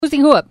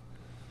Boosting who up?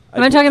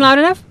 Am I talking loud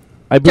enough?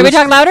 Can we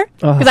talk louder?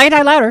 Because I can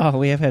talk louder. Oh,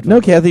 we have headphones.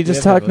 No, Kathy,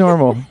 just talk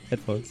normal.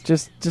 Headphones.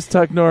 Just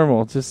talk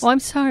normal. Just. Oh, I'm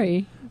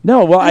sorry.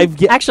 No, well,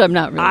 Actually, I'm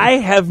not really. I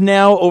have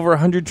now over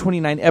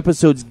 129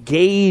 episodes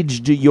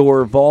gauged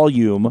your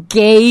volume.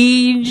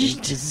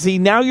 Gauged. See,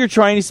 now you're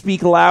trying to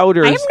speak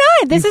louder. I am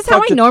not. This is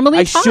how I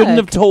normally talk. I shouldn't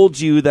have told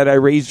you that I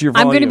raised your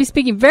volume. I'm going to be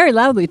speaking very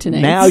loudly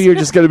tonight. Now you're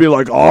just going to be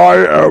like,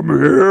 I am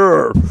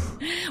here.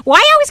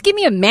 Why always give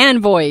me a man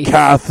voice?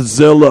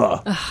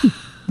 Kathzilla.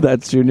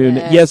 That's your new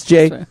name. Yes,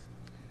 Jay?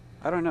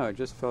 I don't know. I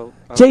just felt...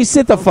 Jay,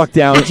 sit the fuck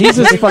down.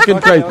 Jesus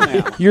fucking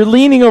Christ. You're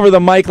leaning over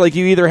the mic like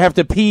you either have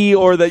to pee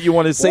or that you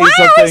want to say something.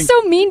 Why are you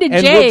so mean to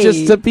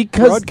Jay?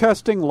 Because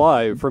Broadcasting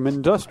live from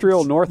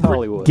industrial North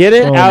Hollywood. Get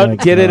it out.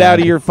 Get it out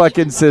of your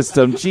fucking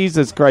system.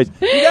 Jesus Christ.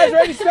 You guys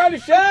ready to start a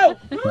show?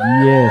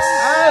 Yes.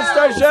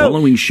 Start a show. The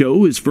following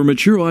show is for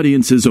mature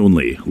audiences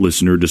only.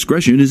 Listener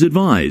discretion is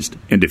advised.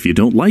 And if you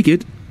don't like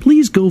it,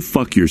 please go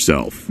fuck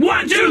yourself.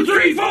 1, 2,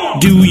 3, 4.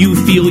 Do you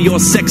feel your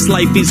sex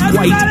life is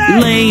quite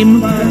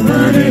lame?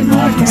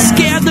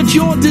 Scared that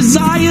your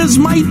desires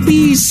might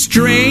be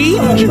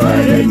strange?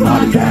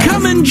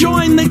 Come and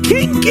join the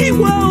kinky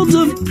world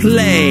of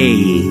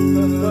play.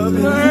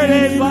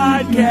 Perverted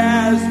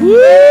Podcast.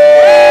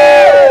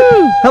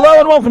 Hello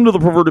and welcome to the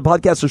Perverted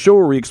Podcast, a show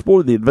where we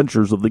explore the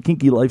adventures of the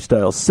kinky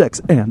lifestyle,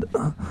 sex, and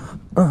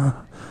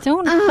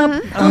Don't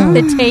hump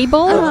the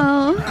table.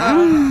 God.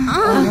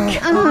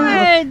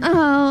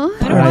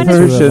 I don't want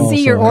to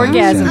see your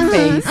orgasm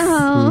face.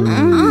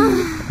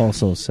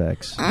 Also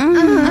sex.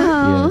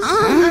 Yes.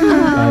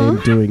 I am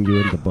doing you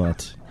in the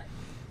butt.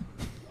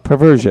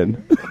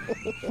 perversion.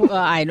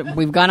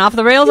 We've gone off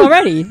the rails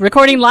already.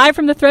 Recording live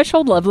from the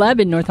Threshold Love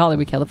Lab in North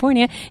Hollywood,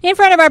 California, in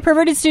front of our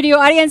perverted studio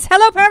audience.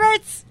 Hello,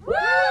 perverts! Woo!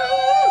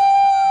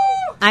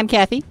 I'm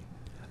Kathy.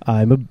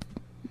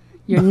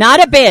 You're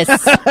not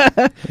Abyss.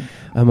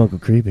 I'm Uncle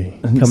Creepy,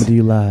 coming to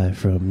you live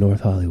from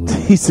North Hollywood.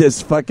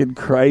 Jesus fucking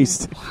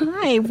Christ.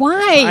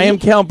 Why? I am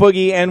Count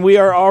Boogie, and we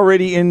are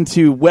already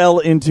well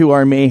into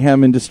our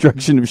mayhem and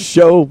destruction of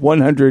show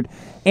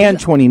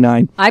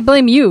 129. I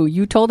blame you.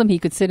 You told him he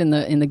could sit in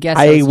the guest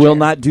host I will chair.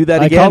 not do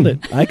that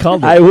again. I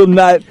called it. I will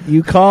not.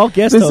 You call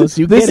guest host.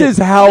 This is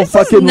how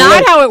fucking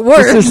not how it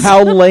works. This is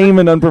how lame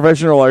and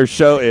unprofessional our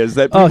show is.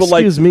 That people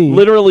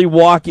literally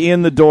walk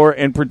in the door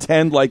and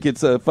pretend like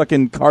it's a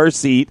fucking car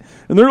seat,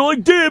 and they're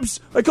like, "Dibs!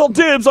 I call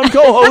dibs. I'm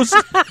co-host.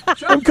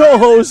 I'm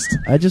co-host."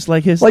 I just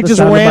like his like just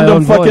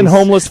random fucking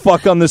homeless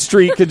fuck on the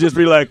street could just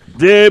be like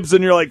dibs,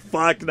 and you're like,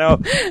 "Fuck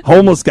no,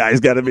 homeless guy's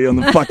got to be on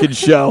the fucking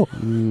show."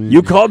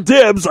 You call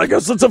dibs. I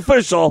guess it's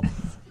official.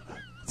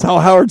 That's how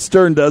Howard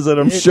Stern does it,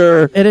 I'm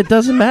sure. And it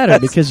doesn't matter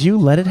because you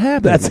let it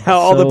happen. That's how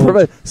all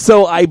the...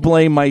 So I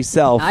blame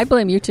myself. I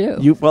blame you,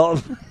 too.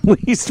 Well,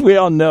 at least we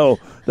all know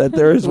that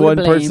there is one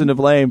person to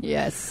blame.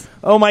 Yes.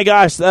 Oh, my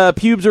gosh.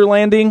 Pubes are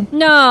landing.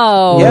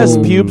 No. Yes,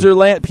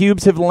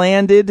 pubes have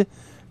landed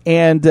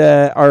and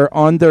are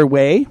on their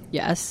way.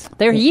 Yes.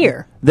 They're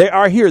here. They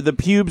are here. The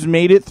pubes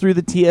made it through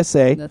the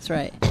TSA. That's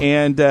right.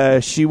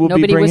 And she will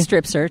Nobody be bringing... was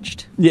strip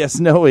searched. Yes,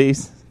 no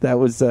ways. That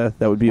would be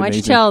amazing. Why don't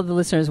you tell the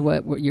listeners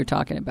what you're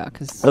talking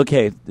about?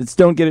 Okay, it's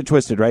Don't Get It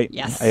Twisted, right?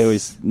 Yes. I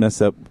always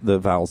mess up the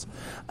vowels.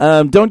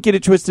 Don't Get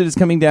It Twisted is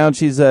coming down.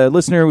 She's a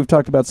listener. We've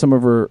talked about some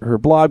of her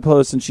blog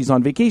posts, and she's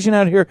on vacation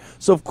out here.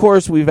 So, of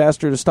course, we've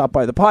asked her to stop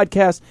by the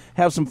podcast,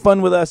 have some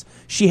fun with us.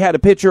 She had a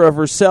picture of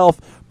herself.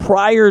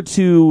 Prior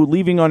to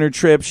leaving on her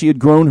trip, she had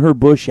grown her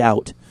bush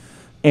out.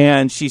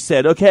 And she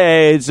said,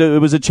 okay, so it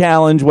was a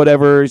challenge,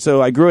 whatever,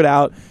 so I grew it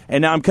out,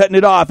 and now I'm cutting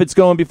it off. It's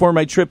going before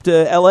my trip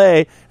to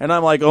L.A., and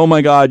I'm like, oh,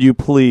 my God, you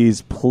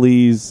please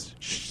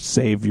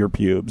save your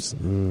pubes,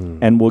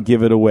 and we'll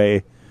give it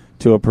away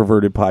to a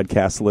Perverted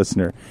Podcast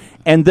listener.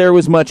 And there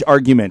was much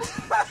argument.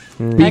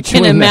 I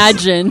can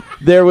imagine.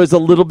 There was a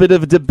little bit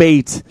of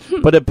debate,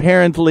 but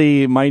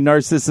apparently my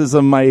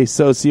narcissism, my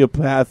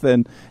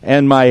sociopath,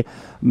 and my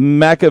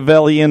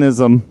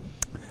Machiavellianism...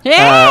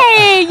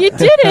 Hey, you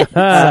did it!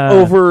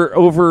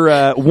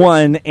 over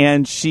one,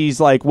 and she's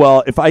like,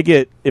 "Well, if I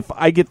get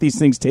these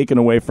things taken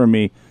away from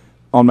me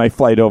on my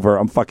flight over,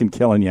 I'm fucking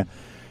killing you."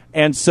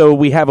 And so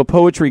we have a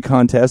poetry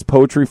contest,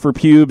 Poetry for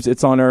Pubes.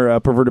 It's on our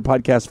Perverted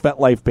Podcast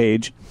FetLife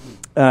page,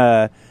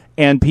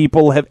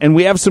 and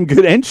we have some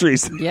good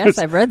entries. Yes,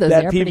 I've read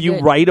those. You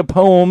write a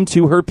poem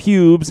to her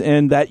pubes,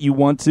 and that you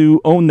want to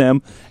own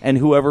them, and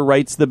whoever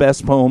writes the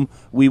best poem,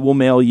 we will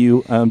mail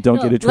you. Don't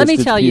get it twisted. Let me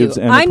tell you,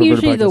 I'm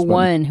usually the button.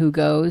 one who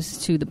goes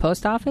to the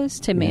post office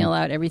to mail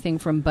out everything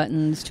from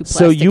buttons to plastic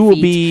So you will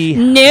feet. be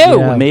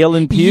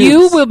mailing pubes.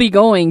 You will be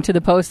going to the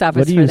post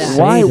office for that.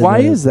 Why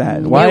is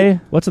that? Why?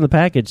 What's in the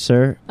package,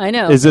 sir? I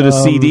know. Is it a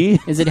CD?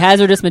 Is it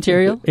hazardous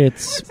material?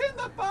 It's in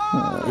the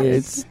box.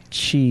 It's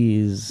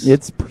cheese.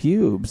 It's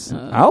pubes.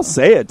 I'll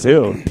say it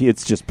too.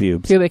 It's just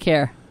pubes. Pubic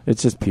hair.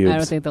 It's just pubes. I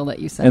don't think they'll let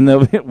you send.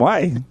 And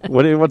why?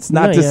 What's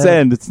not to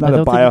send? It's not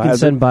a biohazard. You can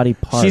send body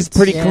parts. She's a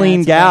pretty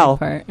clean gal.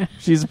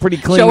 She's a pretty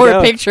clean gal. Show her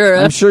a picture.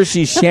 I'm sure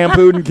she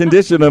shampooed and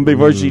conditioned them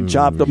before she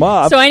chopped them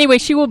off. So anyway,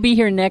 she will be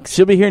here next.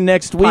 She'll be here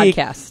next week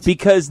podcast.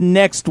 because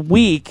next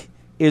week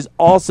is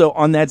also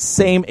on that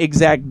same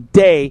exact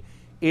day.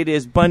 It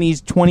is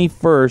Bunny's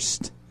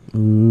 21st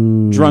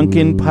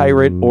Drunken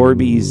Pirate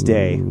Orbeez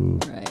Day.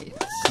 Right.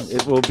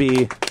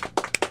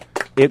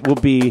 It will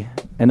be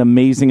an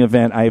amazing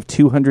event. I have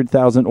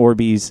 200,000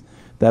 Orbeez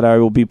that I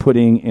will be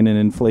putting in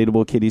an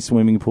inflatable kiddie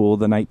swimming pool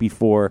the night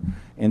before.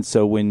 And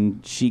so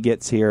when she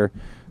gets here,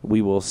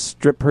 we will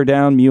strip her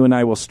down. Mew and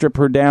I will strip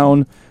her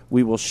down.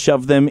 We will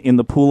shove them in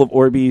the pool of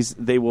Orbeez.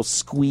 They will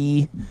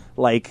squee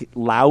like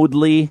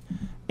loudly,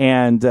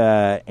 and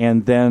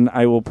then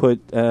I will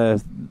put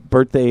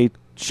birthday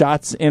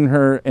shots in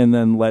her and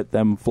then let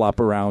them flop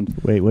around.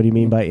 Wait, what do you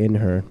mean by in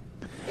her?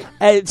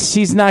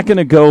 She's not going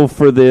to go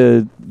for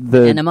the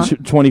Enema?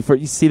 21st.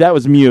 You see, that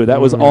was Mew. That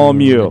was all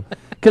Mew.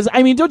 Because,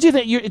 I mean, don't you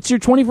think it's your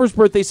 21st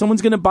birthday,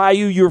 someone's going to buy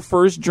you your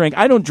first drink.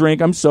 I don't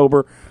drink. I'm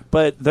sober.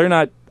 But they're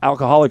not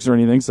alcoholics or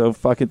anything, so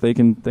fuck it. They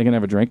can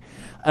have a drink.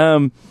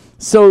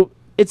 So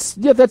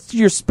that's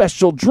your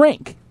special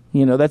drink.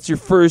 You know, that's your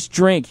first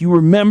drink. You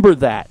remember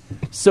that.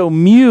 So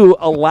Mew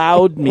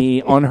allowed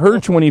me on her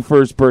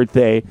 21st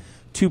birthday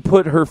to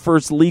put her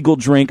first legal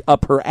drink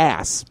up her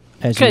ass.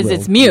 Because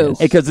it's Mew. Yes.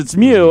 Because it's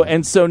Mew.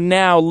 And so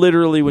now,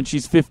 literally, when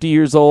she's 50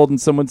 years old and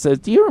someone says,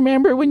 do you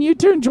remember when you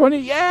turned 20?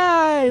 Yeah,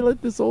 I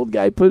let this old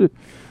guy put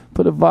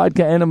a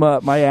vodka enema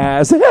up my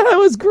ass. That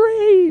was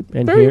great.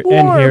 And Very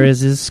warm. here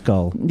is his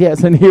skull.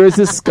 Yes, and here is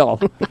his skull.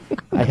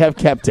 I have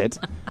kept it.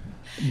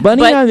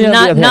 Bunny, But on the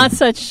other not hand,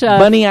 such...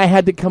 Bunny, I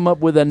had to come up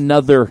with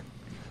another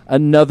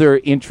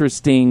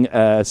interesting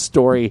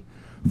story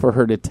for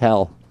her to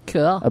tell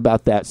Cool.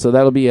 about that. So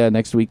that'll be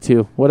next week,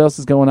 too. What else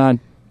is going on?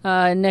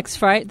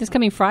 This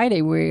coming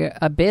Friday, where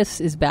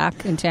Abyss is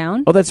back in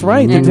town. Oh, that's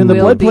right. They're And doing the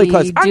we'll blood play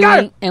be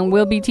class. and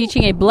we'll be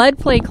teaching a blood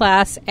play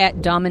class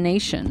at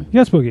Domination.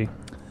 Yes, Boogie.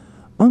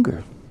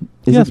 Unger.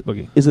 Yes,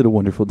 Boogie. Is it a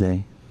wonderful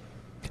day?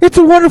 It's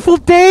a wonderful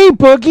day,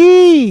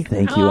 Boogie!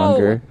 Thank you, Oh.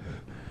 Unger.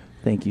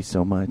 Thank you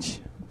so much.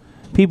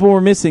 People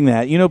were missing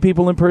that. You know,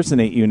 people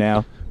impersonate you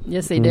now.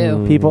 Yes, they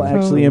do. People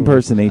actually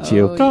impersonate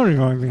you. Oh, Don't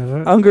remind me of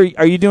that. Unger,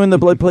 are you doing the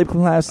blood play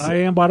class? I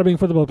am bada bing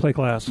for the blood play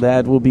class.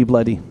 That will be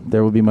bloody.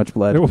 There will be much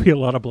blood. There will be a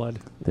lot of blood.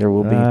 There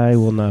will be. I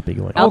will not be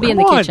going. I'll be in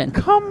the come on. kitchen.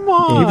 Come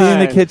on. You'll be in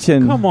the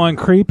kitchen. Come on,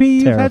 Creepy.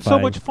 You've had so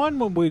Terrifying. much fun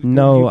when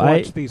No, you I-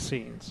 watched these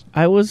scenes.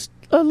 I was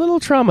a little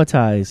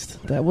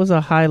traumatized. That was a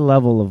high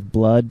level of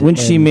blood. When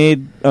she and-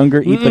 made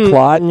Unger eat the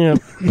clot. Yeah.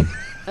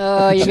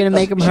 Oh, you're going to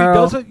make them She hurl.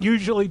 doesn't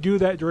usually do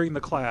that during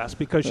the class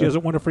because she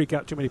doesn't want to freak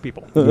out too many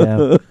people.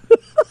 Yeah.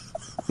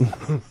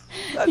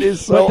 That is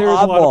But so there's a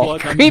lot of awful.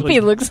 blood. I'm Creepy usually,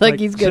 looks like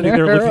he's gonna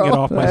sitting there licking it hurl.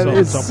 off That myself.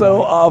 is at some so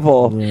point.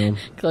 awful. Yeah.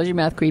 Close your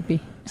mouth, Creepy.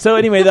 So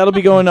anyway, that'll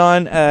be going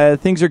on.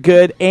 Things are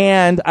good.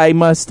 And I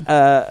must,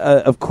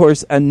 of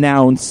course,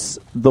 announce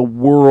the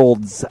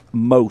world's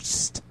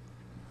most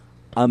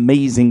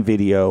amazing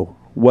video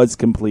was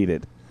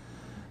completed.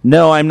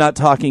 No, I'm not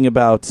talking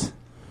about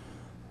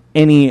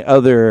any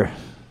other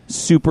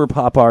super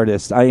pop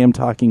artist. I am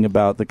talking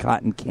about the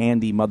Cotton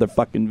Candy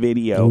motherfucking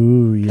video.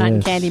 Ooh, yes.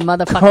 Cotton Candy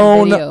motherfucking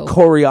Cone video.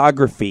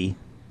 choreography.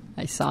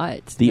 I saw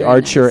it. The Very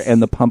Archer nice.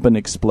 and the Pump and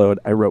Explode.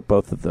 I wrote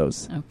both of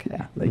those. Okay.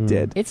 Yeah, they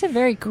did. It's a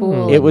very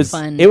cool It was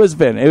fun. it was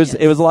fun. It was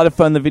Yes. it was a lot of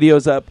fun. The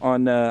video's up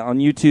on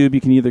YouTube.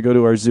 You can either go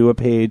to our Zua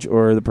page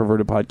or the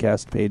Perverted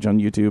Podcast page on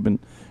YouTube,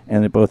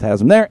 and it both has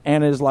them there.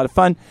 And it is a lot of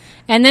fun.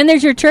 And then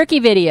there's your turkey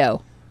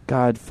video.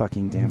 God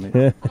fucking damn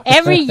it!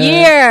 Every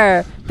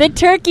year, the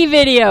turkey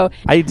video.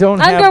 I don't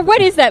Unger, have.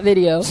 what is that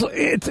video? So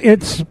it's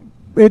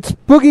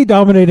Boogie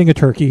dominating a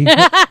turkey,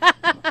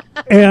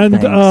 and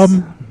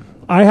Thanks.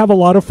 I have a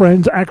lot of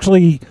friends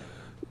actually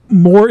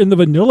more in the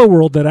vanilla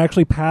world that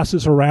actually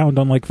passes around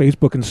on like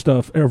Facebook and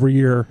stuff every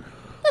year.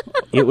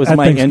 It was at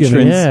my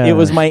Thanksgiving. entrance. Yeah. It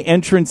was my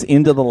entrance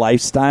into the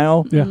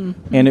lifestyle. Yeah.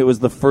 And it was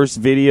the first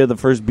video, the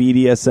first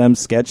BDSM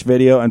sketch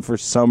video, and for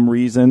some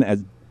reason,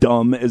 as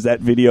dumb as that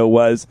video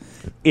was,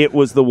 it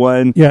was the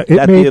one Yeah, it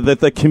that made-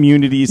 the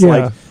communities, Yeah.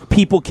 like,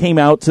 people came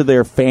out to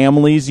their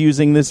families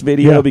using this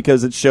video Yeah.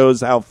 because it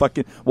shows how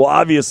fucking, well,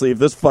 obviously, if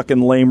this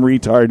fucking lame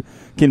retard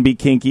can be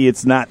kinky,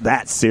 it's not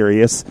that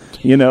serious.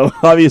 You know,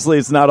 obviously,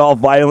 it's not all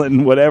violent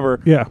and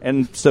whatever. Yeah.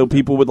 And so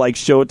people would, like,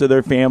 show it to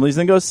their families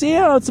and go, see,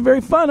 oh, it's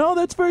very fun. Oh,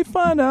 that's very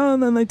fun. Oh,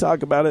 and then they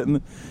talk about it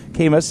and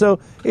came out. So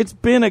it's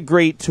been a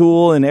great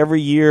tool, and every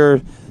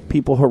year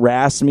people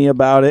harass me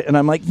about it, and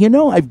I'm like,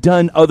 I've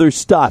done other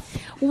stuff.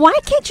 Why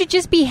can't you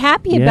just be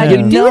happy about Yeah.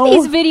 it? You do No.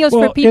 these videos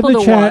Well, for people in the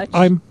to chat, watch.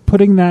 I'm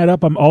putting that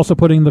up. I'm also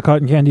putting the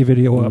Cotton Candy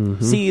video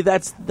up. See,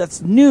 that's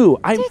new.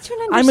 I don't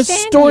I'm a understand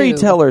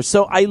storyteller,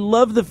 so I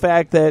love the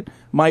fact that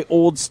my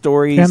old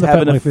stories And the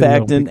have an FetLife video,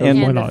 effect, because and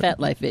why and the not?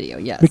 FetLife video,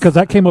 yes. Because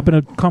that came up in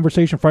a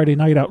conversation Friday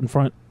night out in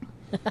front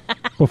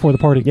before the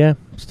party. Yeah,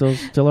 still out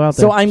there.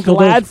 so I'm Still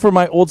glad does. for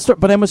my old story.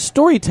 But I'm a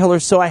storyteller,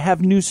 so I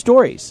have new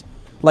stories.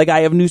 Like,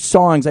 I have new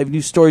songs, I have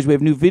new stories, we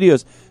have new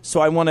videos.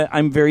 So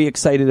I'm very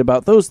excited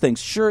about those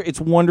things. Sure, it's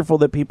wonderful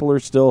that people are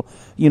still,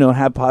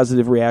 have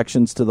positive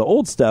reactions to the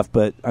old stuff,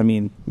 but I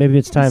mean, Maybe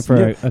it's time for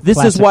a this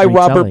is classic why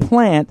Robert retelling.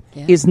 Plant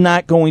Yeah. is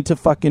not going to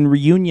fucking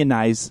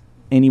reunionize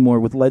anymore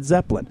with Led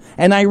Zeppelin,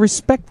 and I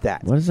respect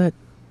that. What is that?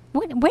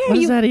 where What are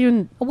is you? that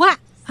even? What?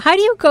 How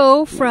do you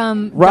go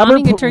from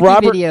bombing a turkey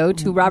video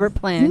to Robert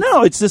Plant?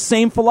 No, it's the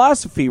same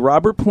philosophy.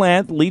 Robert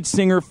Plant, lead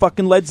singer of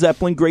fucking Led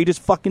Zeppelin,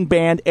 greatest fucking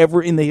band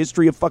ever in the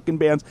history of fucking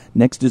bands.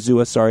 Next to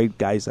Zua, sorry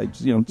guys, it's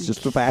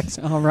just the facts.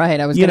 All right,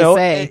 I was going to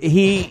say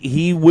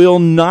he will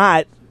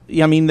not.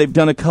 I mean, they've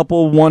done a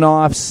couple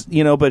one-offs,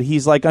 but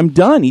he's like, I'm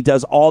done. He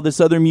does all this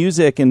other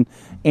music and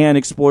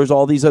explores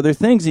all these other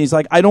things. And he's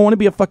like, I don't want to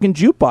be a fucking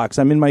jukebox.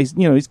 I'm in my,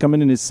 he's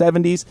coming in his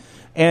 70s,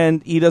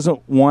 and he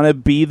doesn't want to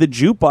be the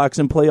jukebox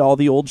and play all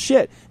the old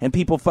shit. And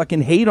people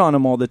fucking hate on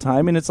him all the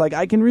time. And it's like,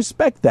 I can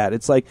respect that.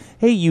 It's like,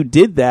 hey, you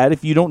did that.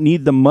 If you don't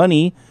need the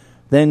money,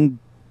 then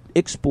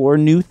explore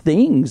new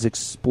things.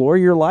 Explore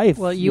your life.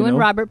 Well, you and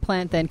Robert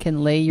Plant then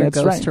can lay your That's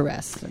ghost right. to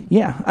rest.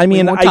 Yeah, I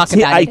mean,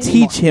 I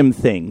teach him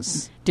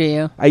things. Do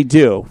you? I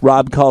do.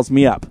 Rob calls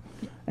me up,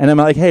 and I'm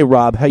like, "Hey,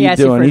 Rob, how you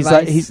doing?" He's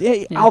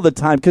like, all the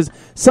time, because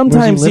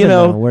sometimes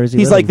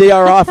he's like, they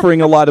are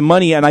offering a lot of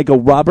money, and I go,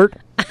 Robert,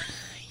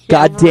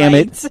 God damn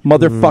it,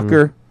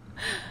 motherfucker,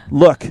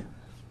 look,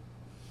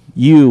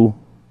 you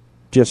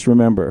just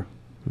remember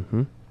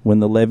when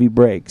the levee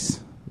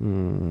breaks,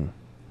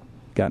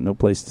 got no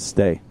place to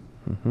stay.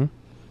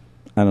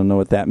 I don't know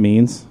what that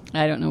means.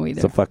 I don't know either.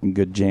 It's a fucking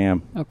good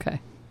jam.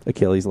 Okay.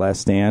 Achilles' Last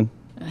Stand,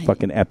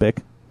 fucking epic.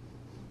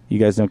 You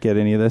guys don't get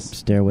any of this?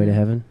 Stairway to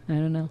Heaven? I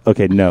don't know.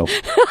 Okay, no.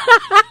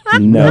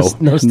 No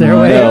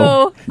stairway?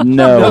 No.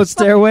 No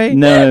stairway?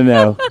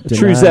 No.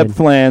 True Zepp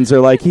Flans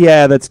are like,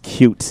 yeah, that's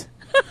cute.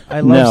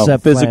 I love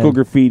Zepp Physical Flan.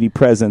 Graffiti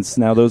Presents.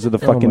 Now those are the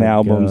fucking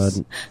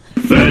albums. God.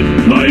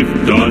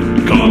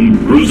 FetLife.com.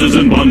 Bruises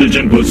and bondage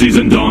and pussies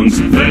and dongs.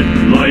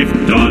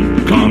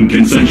 FetLife.com.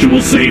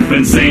 Consensual, safe,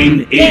 and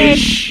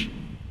sane-ish.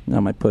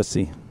 Not my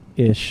pussy.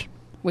 Ish.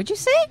 What'd you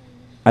say?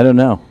 I don't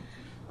know.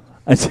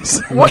 I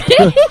just What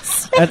did you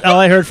say? All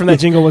I heard from that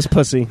jingle was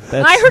pussy.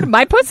 I heard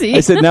my pussy. I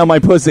said, now my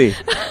pussy.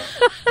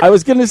 I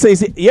was going to say,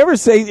 you ever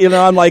say,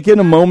 I'm like in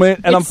a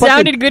moment and it I'm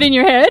sounded good in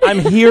your head. I'm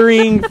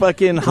hearing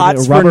fucking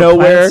Hots for Robert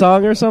Nowhere Plant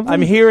song or something?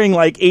 I'm hearing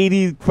like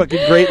 80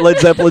 fucking great Led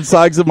Zeppelin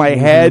songs in my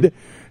head,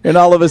 and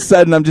all of a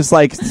sudden I'm just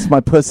like, it's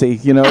my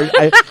pussy,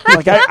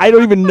 I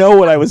don't even know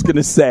what I was going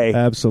to say.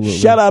 Absolutely.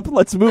 Shut up.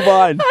 Let's move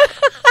on.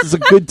 This is a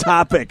good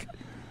topic.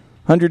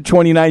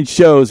 129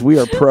 shows. We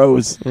are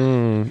pros.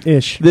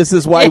 Ish. This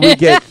is why we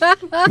get.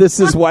 This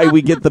is why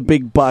we get the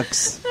big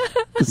bucks.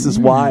 This is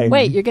why.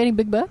 Wait, you're getting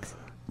big bucks?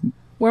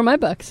 Where are my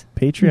bucks?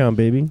 Patreon,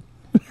 baby.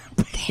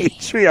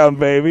 Patreon,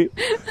 baby.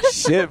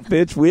 Shit,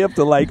 bitch. We up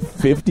to like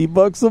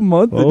 $50 a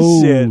month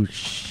and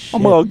shit.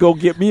 I'm gonna go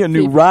get me a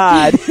new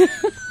ride.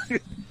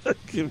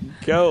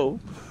 Go.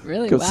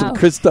 Really? Go wow. some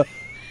Krista.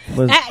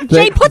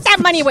 Jay, put that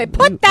money away.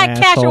 Put that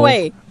cash asshole.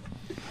 away.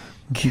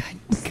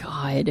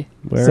 God.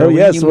 So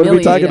yes, what are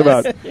we talking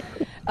about?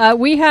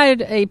 We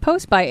had a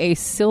post by a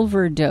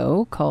Silver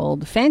Doe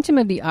called Phantom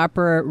of the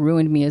Opera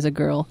Ruined Me as a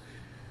Girl.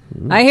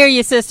 I hear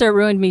you, sister, it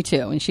ruined me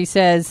too. And she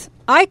says,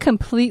 I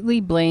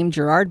completely blame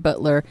Gerard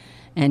Butler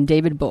and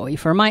David Bowie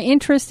for my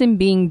interest in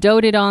being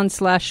doted on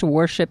 /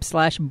 worship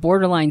 /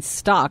 borderline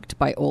stalked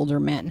by older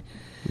men.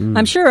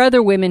 I'm sure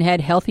other women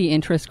had healthy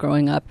interests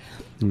growing up,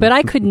 but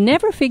I could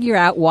never figure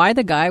out why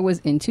the guy I was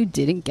into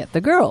didn't get the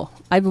girl.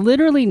 I've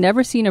literally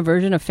never seen a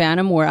version of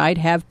Phantom where I'd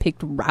have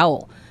picked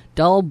Raoul.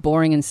 Dull,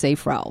 boring, and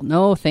safe Raoul.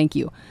 No, thank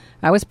you.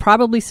 I was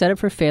probably set up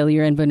for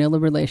failure and vanilla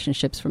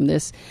relationships from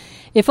this,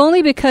 if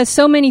only because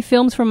so many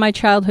films from my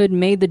childhood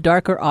made the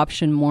darker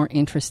option more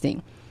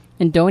interesting.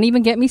 And don't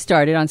even get me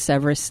started on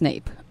Severus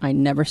Snape. I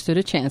never stood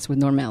a chance with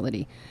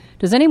normality.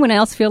 Does anyone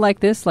else feel like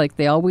this? Like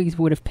they always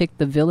would have picked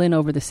the villain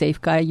over the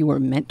safe guy you were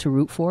meant to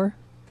root for?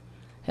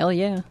 Hell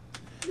yeah.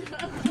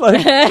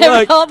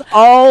 like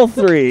all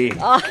three.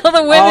 All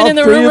the women in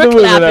the three room of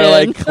were the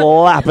women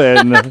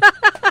clapping. are like clapping.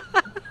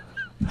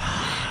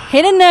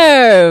 Hit a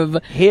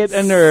nerve. Hit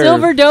a nerve.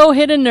 Silver Doe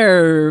hit a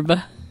nerve.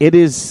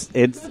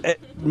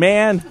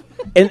 Man.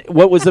 And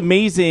what was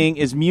amazing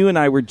is Mew and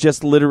I were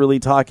just literally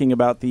talking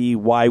about the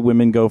why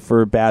women go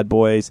for bad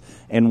boys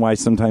and why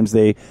sometimes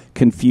they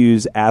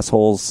confuse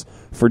assholes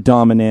for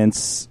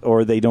dominance,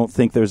 or they don't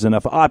think there's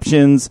enough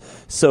options,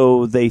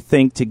 so they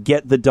think to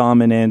get the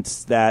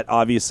dominance that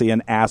obviously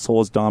an asshole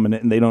is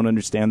dominant and they don't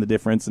understand the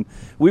difference. And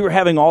we were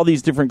having all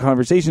these different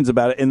conversations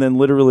about it, and then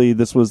literally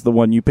this was the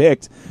one you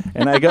picked.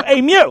 And I go,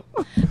 hey, Mew,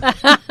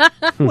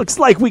 looks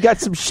like we got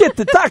some shit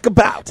to talk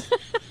about.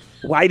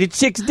 Why did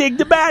chicks dig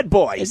the bad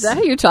boys? Is that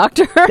how you talk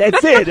to her?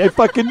 That's it. I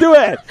fucking do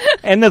it.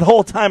 And the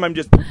whole time I'm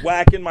just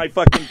whacking my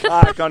fucking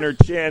cock on her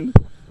chin.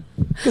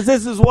 Because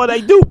this is what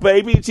I do,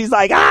 baby. And she's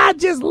like,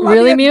 just love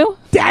Really, you, Mew?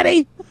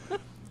 Daddy.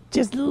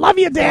 Just love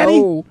you, Daddy.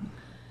 Oh.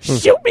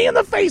 Shoot me in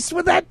the face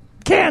with that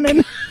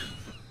cannon.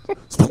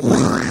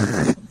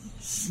 Stop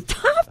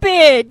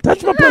it.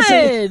 Touch my God.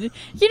 pussy.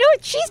 You know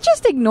what? She's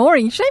just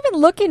ignoring. She's not even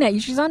looking at you.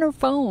 She's on her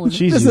phone.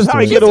 This is how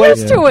I She's get away.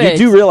 used to it. You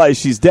do realize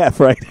she's deaf,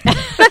 right?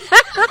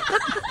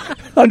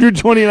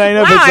 129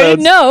 episodes. I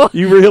know.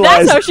 You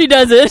realize That's how she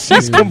does it.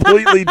 she's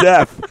completely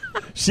deaf.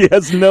 She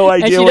has no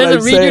idea And she what doesn't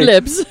I'm read saying. your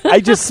lips. I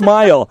just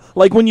smile.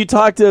 Like when you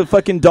talk to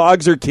fucking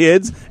dogs or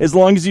kids, as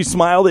long as you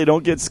smile, they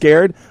don't get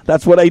scared.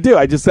 That's what I do.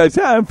 I just say,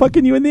 I'm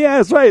fucking you in the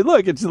ass. Right,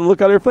 look. It's the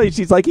look on her face.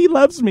 She's like, he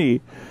loves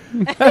me.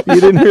 You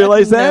didn't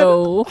realize that?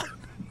 No.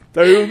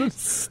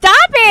 Stop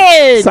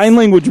it! Sign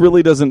language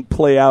really doesn't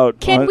play out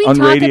Can on, we on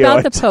talk radio.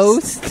 about the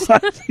post?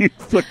 You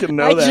fucking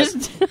know I that.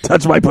 just-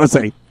 Touch my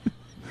pussy.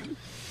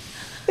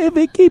 If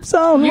it keeps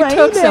on You raining,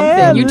 took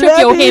something. You took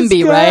love is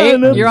Yohimbe, right?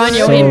 gonna You're on be-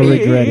 So Yohimbe.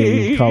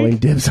 regretting calling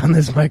dibs on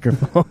this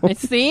microphone.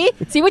 See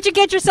what you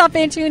get yourself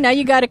into. Now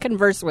you got to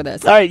converse with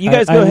us. All right, you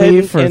guys I go ahead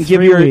leave for and give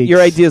 3 your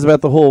weeks. ideas about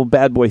the whole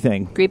bad boy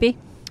thing. Creepy.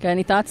 Got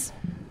any thoughts?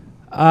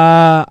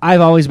 I've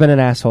always been an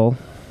asshole,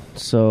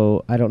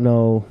 so I don't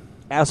know.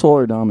 Asshole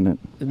or dominant?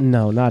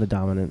 No, not a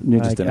dominant. You're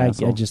just an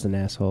asshole. I'm just an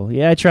asshole.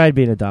 Yeah, I tried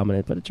being a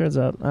dominant, but it turns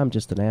out I'm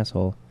just an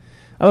asshole.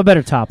 I'm a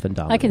better top than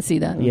dominant. I can see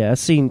that. Yeah,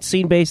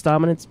 scene-based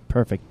dominance,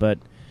 perfect, but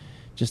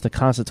just a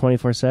constant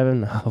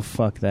 24/7, I'll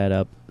fuck that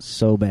up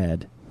so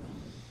bad.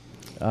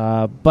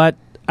 But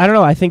I don't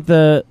know. I think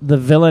the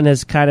villain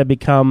has kind of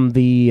become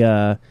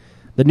the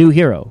new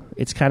hero.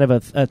 It's kind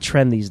of a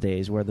trend these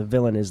days where the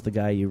villain is the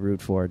guy you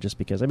root for just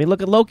because. I mean,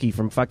 look at Loki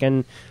from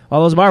fucking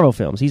all those Marvel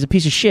films. He's a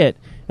piece of shit,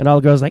 and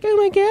all the girls are like, oh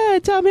my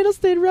god, Tom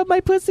Hiddleston rubbed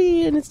my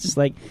pussy, and it's just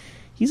like,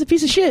 he's a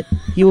piece of shit.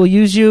 He will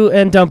use you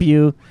and dump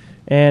you,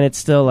 and it's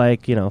still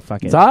like,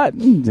 fuck it. It's hot.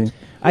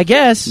 I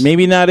guess.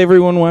 Maybe not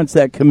everyone wants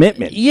that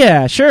commitment.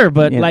 Yeah, sure,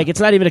 but Yeah. like it's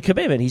not even a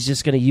commitment. He's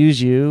just going to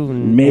use you.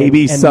 And,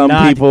 Maybe and some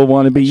not- people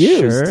want to be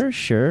used.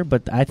 Sure,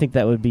 but I think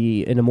that would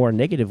be in a more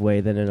negative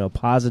way than in a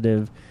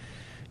positive,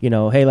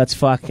 hey, let's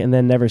fuck and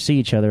then never see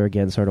each other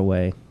again sort of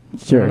way.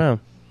 Sure. I don't know.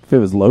 If it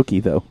was Loki,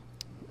 though.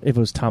 If it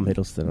was Tom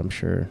Hiddleston, I'm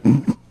sure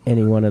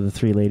any one of the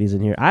 3 ladies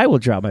in here, I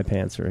would drop my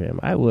pants for him.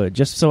 I would,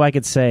 just so I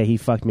could say he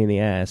fucked me in the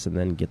ass and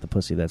then get the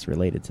pussy that's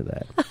related to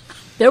that.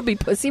 There'll be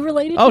pussy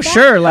related. Oh, to that?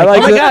 sure. Like, I like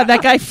oh my that. God,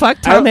 that guy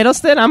fucked Tom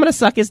Hiddleston. I'm going to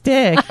suck his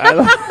dick.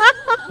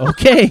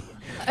 Okay.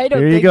 I don't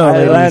There you think go,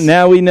 so. ladies.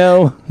 Now we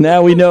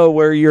know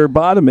where your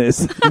bottom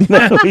is.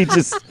 Now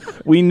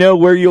we know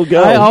where you'll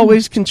go. I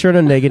always can turn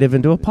a negative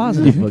into a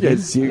positive. Boogie.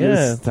 Yes, you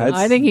guys- that's-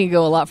 I think he can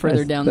go a lot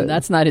further down.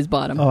 That's not his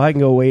bottom. Oh, I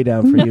can go way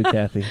down for you,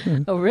 Kathy.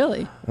 Oh,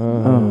 really?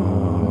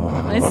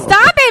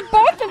 Stop it,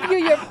 both of you!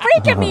 You're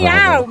freaking me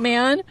out,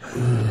 man.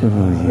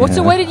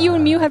 So what did you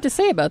and Mew have to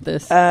say about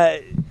this?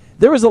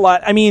 there was a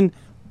lot. I mean,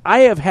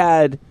 I have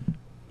had,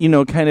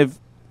 kind of,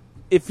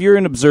 if you're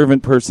an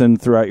observant person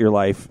throughout your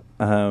life,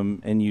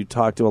 and you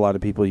talk to a lot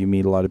of people, you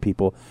meet a lot of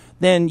people,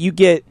 then you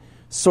get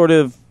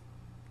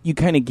you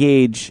kind of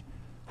gauge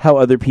how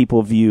other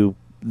people view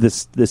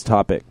this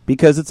topic,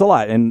 because it's a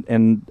lot.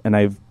 And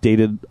I've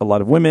dated a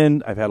lot of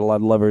women. I've had a lot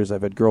of lovers.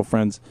 I've had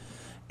girlfriends.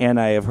 And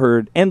I have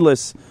heard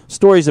endless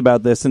stories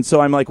about this. And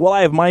so I'm like, well,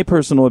 I have my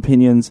personal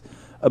opinions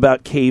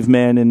about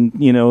cavemen and,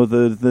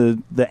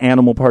 the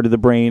animal part of the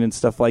brain and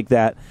stuff like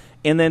that.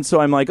 And then so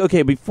I'm like,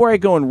 okay, before I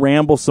go and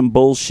ramble some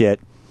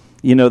bullshit,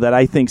 that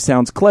I think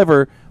sounds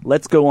clever,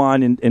 let's go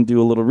on and do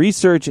a little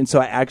research. And so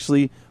I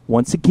actually,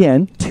 once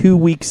again, 2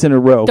 weeks in a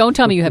row. Don't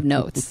tell me you have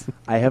notes.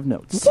 I have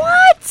notes.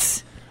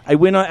 What?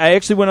 I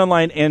actually went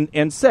online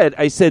and said,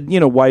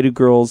 why do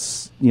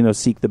girls,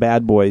 seek the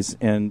bad boys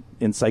and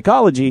in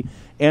psychology?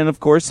 And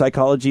of course,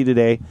 Psychology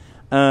Today,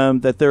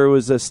 that there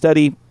was a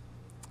study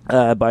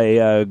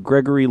by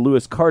Gregory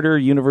Lewis Carter,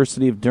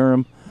 University of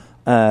Durham,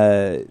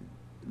 that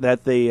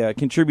they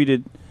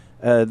contributed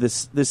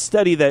this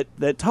study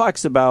that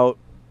talks about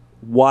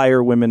why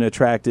are women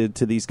attracted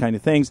to these kind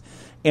of things,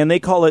 and they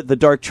call it the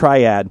dark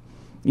triad.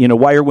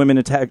 Why are women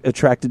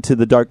attracted to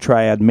the dark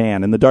triad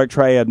man? And the dark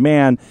triad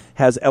man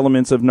has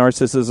elements of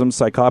narcissism,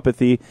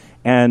 psychopathy,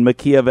 and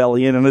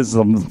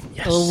Machiavellianism,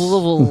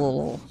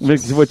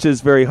 which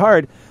is very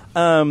hard.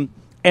 And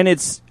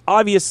it's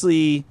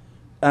obviously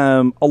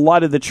a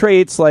lot of the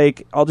traits,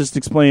 like, I'll just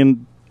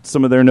explain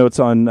some of their notes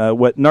on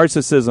what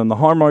narcissism. The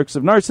hallmarks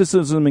of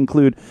narcissism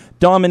include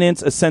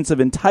dominance, a sense of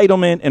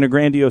entitlement, and a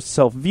grandiose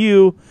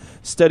self-view.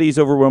 Studies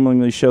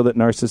overwhelmingly show that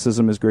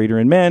narcissism is greater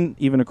in men,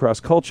 even across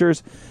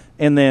cultures.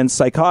 And then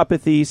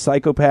psychopathy,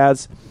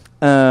 psychopaths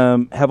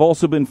have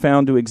also been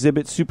found to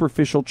exhibit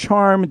superficial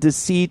charm,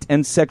 deceit,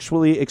 and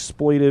sexually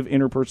exploitive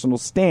interpersonal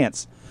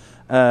stance.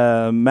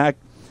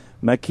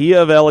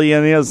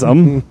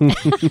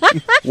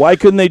 Machiavellianism. Why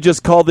couldn't they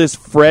just call this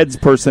Fred's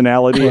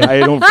personality?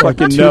 I don't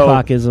fucking know.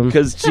 Tupacism.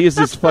 Because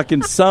Jesus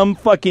fucking, some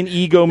fucking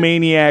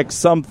egomaniac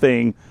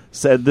something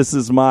said this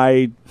is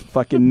my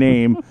fucking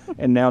name,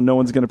 and now no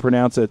one's going to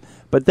pronounce it.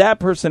 But that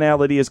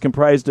personality is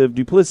comprised of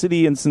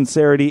duplicity,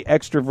 insincerity,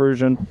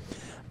 extroversion,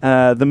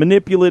 the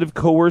manipulative,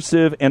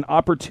 coercive, and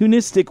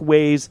opportunistic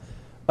ways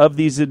of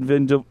these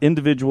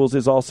individuals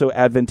is also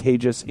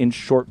advantageous in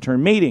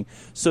short-term mating.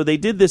 So they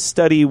did this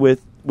study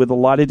with a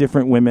lot of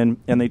different women,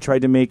 and they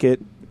tried to make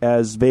it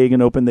as vague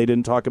and open. They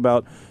didn't talk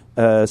about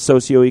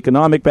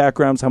socioeconomic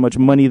backgrounds, how much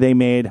money they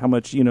made, how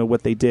much,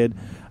 what they did.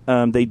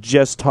 They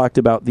just talked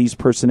about these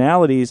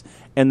personalities,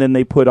 and then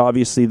they put,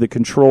 obviously, the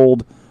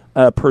controlled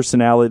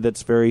personality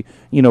that's very,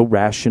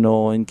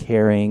 rational and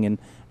caring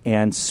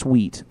and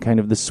sweet, kind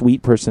of the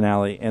sweet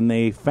personality. And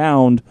they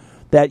found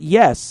that,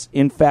 yes,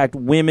 in fact,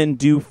 women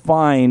do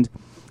find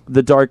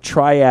the dark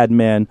triad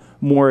men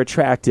more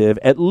attractive,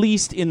 at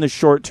least in the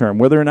short term,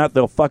 whether or not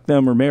they'll fuck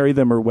them or marry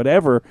them or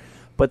whatever,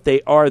 but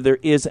there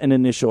is an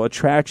initial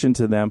attraction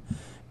to them.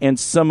 And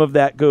some of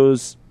that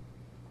goes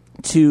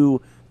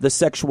to the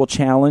sexual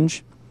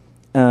challenge.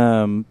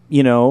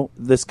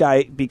 This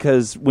guy,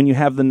 because when you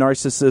have the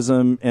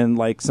narcissism and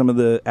like some of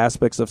the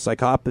aspects of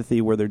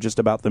psychopathy where they're just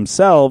about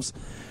themselves,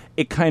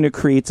 it kind of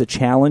creates a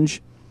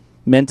challenge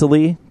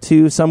mentally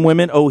to some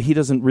women. Oh, he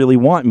doesn't really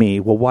want me.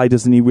 Well, why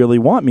doesn't he really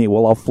want me?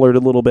 Well, I'll flirt a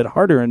little bit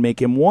harder and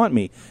make him want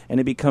me. And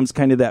it becomes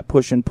kind of that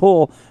push and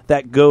pull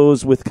that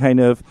goes with kind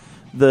of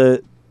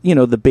the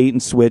bait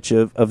and switch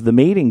of the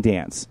mating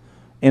dance.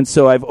 And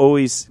so I've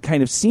always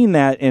kind of seen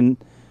that, and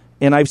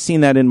I've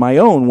seen that in my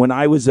own. When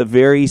I was a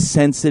very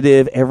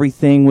sensitive,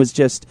 everything was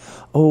just,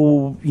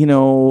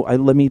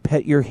 let me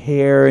pet your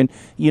hair. And,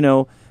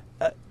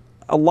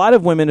 a lot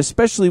of women,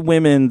 especially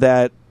women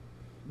that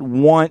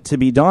want to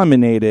be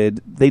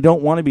dominated, they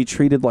don't want to be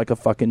treated like a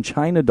fucking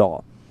China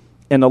doll.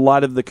 And a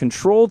lot of the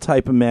control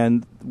type of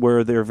men,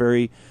 where they're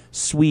very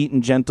sweet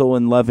and gentle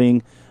and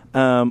loving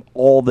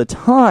all the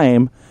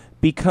time,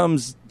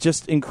 becomes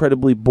just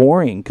incredibly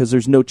boring because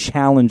there's no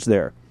challenge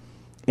there.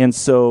 And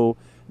so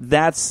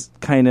that's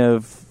kind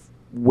of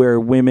where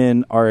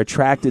women are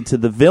attracted to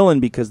the villain,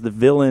 because the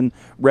villain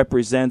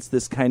represents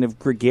this kind of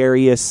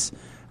gregarious,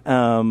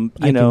 I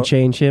can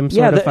change him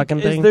sort of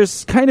fucking thing.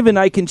 There's kind of an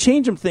I can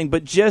change him thing,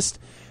 but just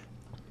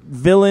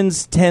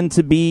villains tend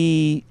to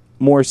be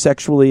more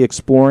sexually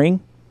exploring.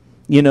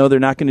 They're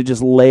not going to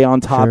just lay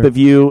on top of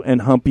you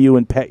and hump you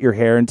and pet your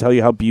hair and tell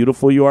you how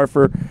beautiful you are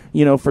for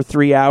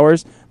 3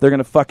 hours. They're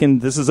going to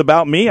this is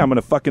about me. I'm going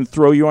to fucking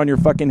throw you on your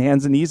fucking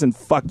hands and knees and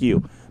fuck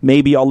you.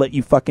 Maybe I'll let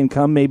you fucking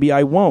come. Maybe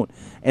I won't.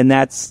 And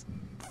that's,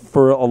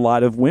 for a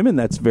lot of women,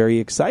 that's very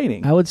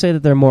exciting. I would say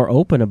that they're more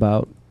open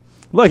about.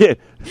 Look at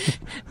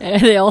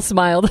And they all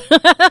smiled.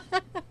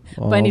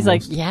 Bunny's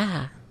like,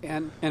 yeah.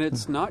 And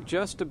it's not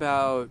just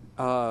about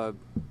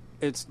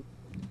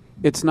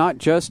it's not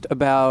just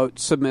about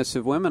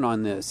submissive women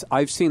on this.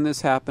 I've seen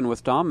this happen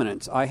with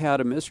dominance. I had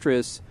a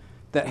mistress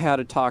that had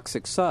a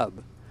toxic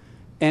sub,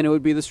 and it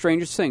would be the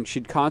strangest thing.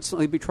 She'd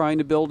constantly be trying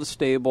to build a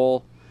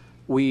stable.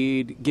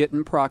 We'd get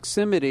in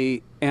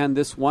proximity, and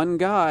this one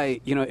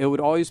guy, it would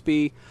always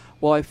be,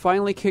 well, I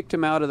finally kicked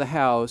him out of the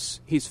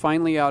house. He's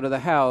finally out of the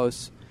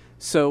house.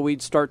 So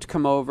we'd start to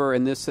come over,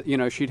 and this,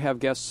 she'd have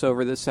guests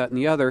over, this, that, and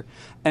the other.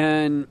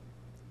 And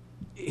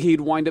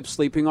he'd wind up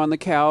sleeping on the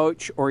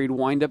couch, or he'd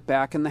wind up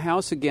back in the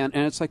house again.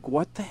 And it's like,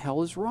 what the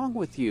hell is wrong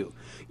with you?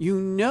 He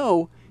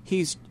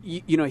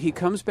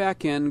comes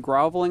back in,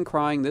 groveling,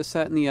 crying, this,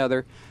 that, and the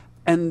other.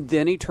 And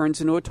then he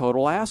turns into a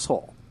total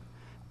asshole.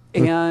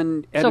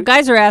 And so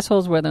guys are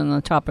assholes whether on the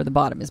top or the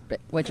bottom is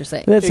what you're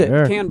saying. That's it.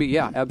 it. Can be,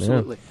 yeah,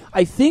 absolutely. Yeah.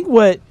 I think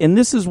and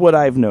this is what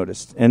I've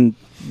noticed, and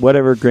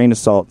whatever grain of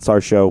salt, it's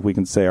our show, we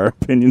can say our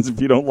opinions.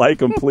 If you don't like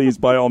them, please,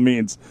 by all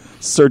means,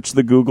 search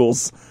the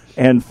Googles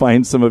and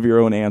find some of your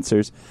own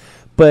answers.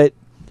 But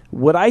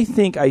what I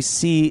think I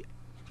see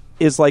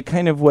is like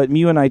kind of what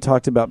Mew and I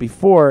talked about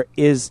before,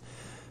 is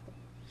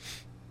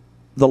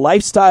the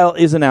lifestyle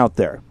isn't out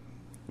there.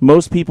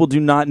 Most people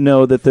do not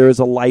know that there is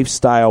a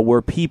lifestyle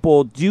where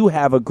people do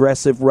have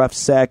aggressive, rough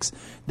sex.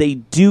 They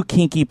do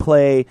kinky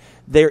play.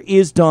 There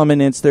is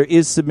dominance. There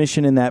is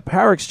submission in that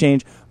power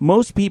exchange.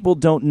 Most people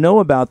don't know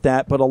about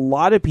that, but a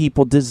lot of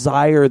people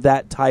desire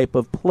that type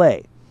of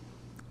play.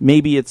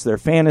 Maybe it's their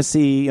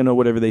fantasy,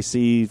 whatever they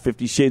see,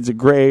 50 Shades of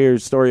Grey or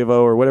Story of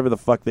O or whatever the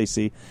fuck they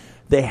see.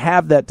 They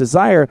have that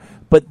desire,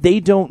 but they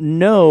don't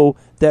know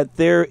that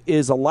there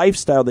is a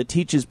lifestyle that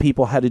teaches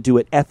people how to do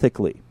it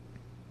ethically.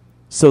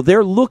 So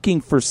they're looking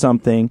for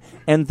something,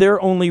 and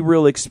their only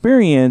real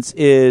experience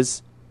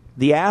is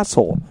the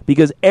asshole.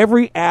 Because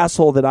every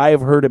asshole that I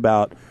have heard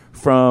about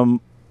from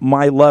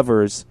my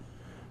lovers,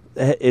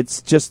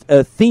 it's just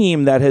a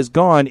theme that has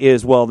gone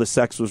is, well, the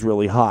sex was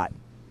really hot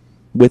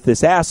with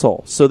this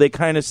asshole. So they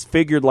kind of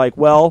figured like,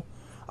 well,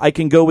 I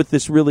can go with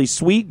this really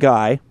sweet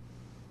guy,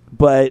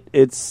 but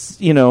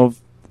it's,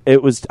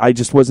 I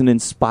just wasn't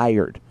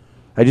inspired.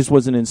 I just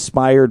wasn't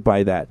inspired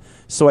by that.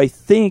 So I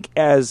think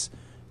as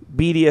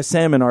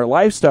BDSM and our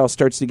lifestyle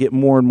starts to get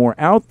more and more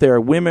out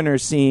there, women are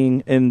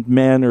seeing, and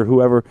men or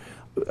whoever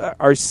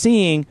are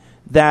seeing,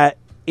 that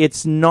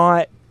it's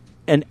not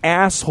an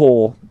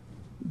asshole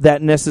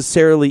that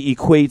necessarily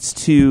equates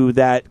to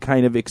that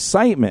kind of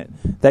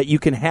excitement. That you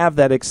can have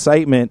that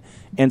excitement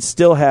and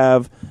still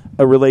have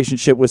a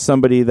relationship with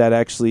somebody that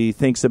actually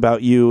thinks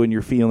about you and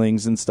your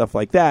feelings and stuff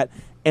like that,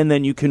 and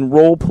then you can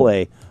role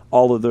play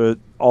all of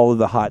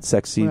the hot,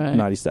 sexy,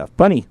 naughty stuff.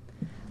 Bunny.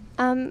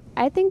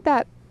 I think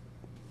that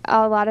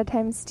a lot of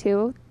times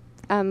too,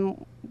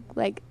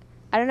 like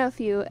I don't know if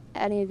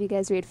any of you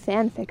guys read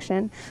fan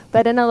fiction,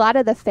 but in a lot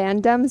of the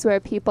fandoms where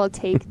people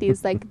take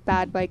these like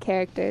bad boy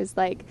characters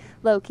like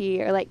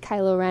Loki or like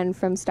Kylo Ren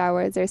from Star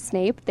Wars or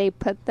Snape, they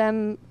put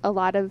them, a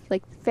lot of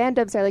like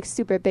fandoms are like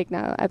super big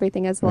now.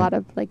 Everything has a lot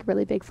of like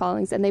really big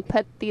followings, and they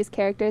put these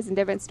characters in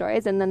different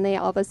stories, and then they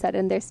all of a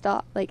sudden they're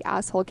still like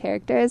asshole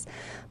characters,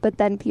 but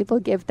then people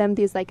give them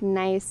these like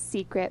nice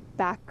secret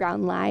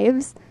background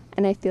lives.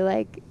 And I feel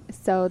like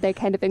so they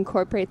kind of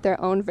incorporate their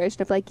own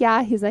version of like,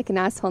 yeah, he's like an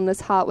asshole in this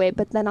hot way,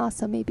 but then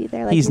also maybe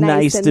they're like he's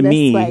nice to in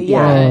me. this way.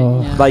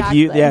 Yeah. Like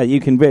exactly. you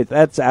can bet.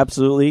 That's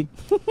absolutely.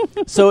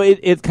 So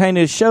it kind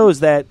of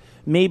shows that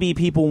maybe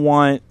people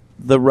want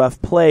the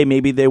rough play.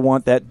 Maybe they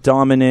want that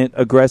dominant,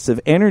 aggressive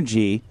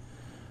energy,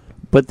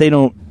 but they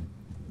don't.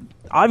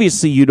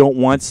 Obviously, you don't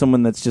want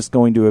someone that's just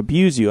going to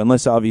abuse you,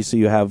 unless obviously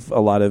you have a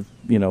lot of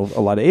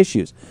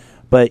issues.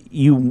 But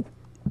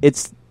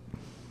it's.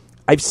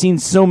 I've seen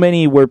so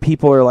many where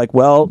people are like,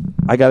 well,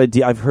 I got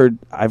to. I've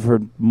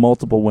heard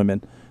multiple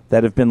women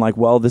that have been like,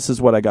 well, this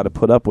is what I got to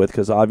put up with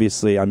because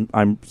obviously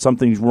I'm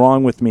something's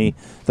wrong with me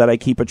that I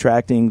keep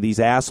attracting these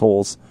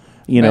assholes,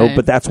 Right.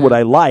 But that's what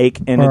I like,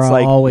 and Or it's I'll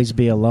like always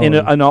be alone.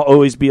 and I'll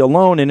always be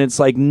alone, and it's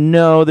like,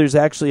 no, there's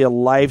actually a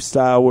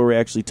lifestyle where we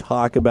actually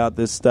talk about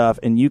this stuff,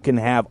 and you can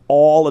have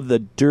all of the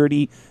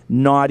dirty,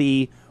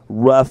 naughty,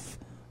 rough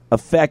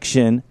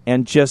affection,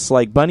 and just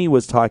like Bunny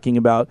was talking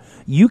about,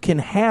 you can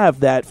have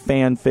that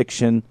fan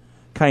fiction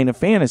kind of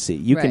fantasy.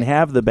 You can Right.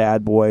 have the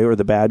bad boy or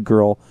the bad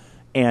girl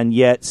and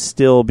yet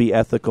still be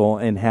ethical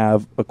and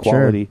have a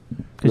quality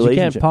Because you can't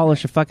relationship.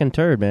 polish a fucking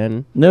turd,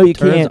 man. No, you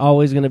Turd's can't.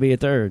 always going to be a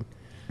turd.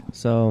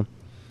 So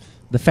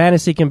the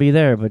fantasy can be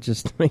there, but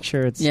just make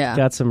sure it's Yeah.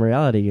 got some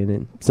reality in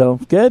it. So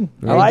good.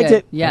 I Very liked good.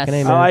 it. Yes. Fucking I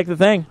amen. like the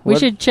thing. We What-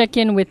 should check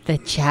in with the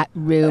chat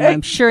room.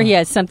 I'm sure he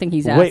has something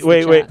he's asked.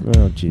 Wait, the wait. chat.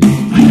 Oh, Jesus.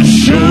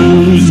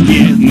 Show's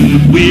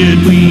getting weird.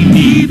 We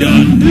need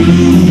a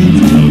new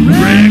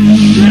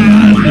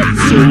direction.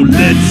 So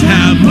let's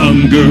have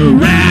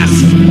Unger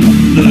ask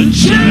the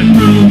chat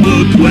room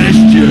a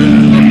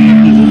question.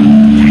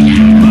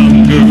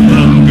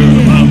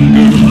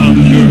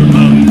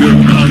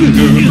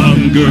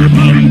 Unger.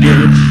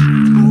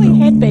 Probably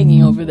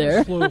headbanging over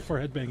there. Slow for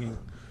headbanging.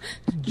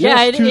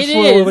 Yeah, Just too it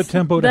slow is. of a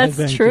tempo to That's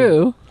headbang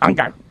true.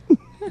 Unger. to.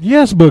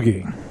 Yes,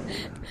 Boogie.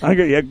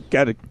 Unger, you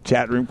got a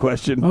chat room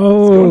question. Oh.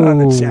 What's going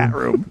on in the chat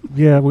room?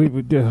 Yeah, we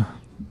do.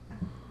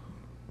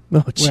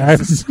 Oh,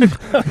 Jesus.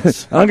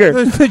 Unger,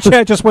 The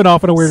chat just went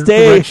off in a weird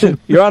stay. direction.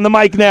 You're on the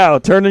mic now.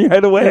 Turn your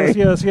head away.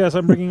 Yes.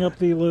 I'm bringing up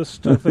the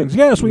list of things.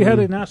 Yes, we had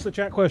an Ask the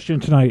Chat question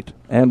tonight.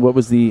 And what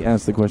was the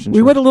ask the question? We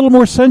Sean? went a little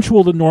more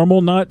sensual than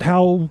normal, not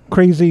how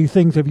crazy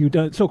things have you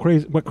done,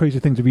 what crazy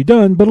things have you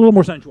done, but a little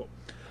more sensual.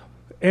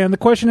 And the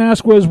question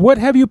asked was, what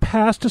have you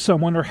passed to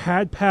someone or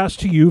had passed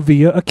to you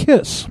via a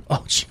kiss?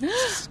 Oh,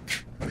 Jesus.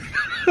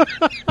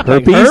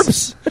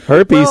 Herpes.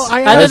 Herpes. Well,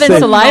 I Other asked than them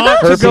saliva?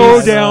 not to Herpes.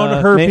 go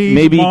down herpes,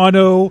 maybe-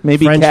 mono.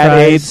 Maybe French cat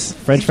fries. AIDS.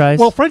 French fries.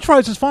 Well, French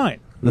fries is fine.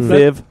 The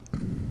Viv.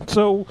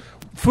 So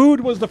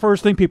food was the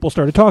first thing people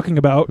started talking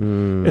about,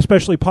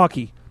 especially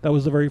Pocky. That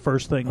was the very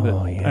first thing that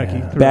Oh, yeah. Aki threw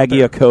out Baggie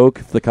there. of Coke.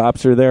 If the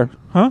cops are there.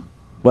 Huh?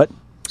 What?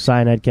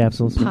 Cyanide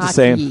capsules. Just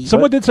saying. Pocky.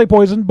 Someone did say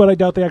poison, but I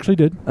doubt they actually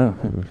did.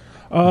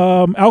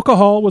 Oh.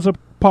 Alcohol was a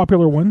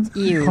popular one,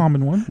 Ew.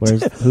 common one.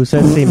 Who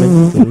said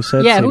semen? Who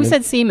said Yeah, semen? who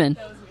said semen?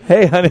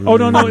 Hey, honey. Oh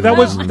no,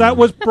 that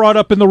was brought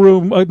up in the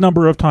room a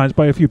number of times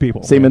by a few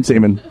people. Semen.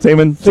 Semen,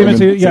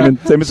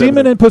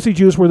 and pussy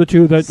juice were the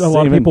two that a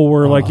lot of Semen. people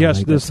were like, I yes,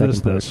 like this. that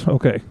second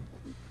Okay.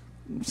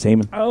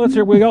 Semen. Let's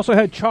hear. We also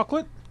had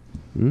chocolate,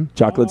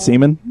 Chocolate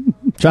semen.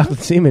 Chocolate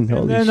semen. and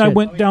Holy then shit. I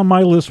went down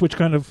my list, which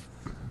kind of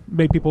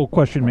made people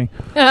question me.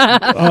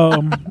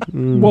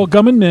 Well,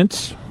 gum and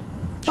mints,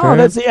 Oh,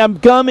 that's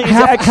gum is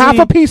actually half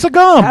a piece of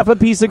gum. half a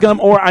piece of gum.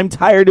 Or I'm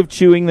tired of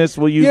chewing this.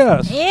 Will you?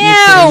 Yes.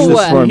 finish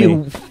this for Ew!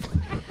 me?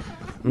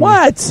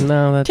 What?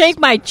 No, that's... Take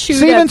my chewed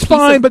up Semen's piece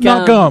fine, of but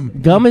not gum.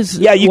 Gum is...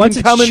 Yeah, you once can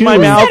it's come in my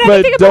chewed- mouth, Said but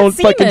anything don't about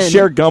fucking semen.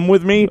 share gum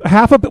with me.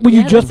 Half of it when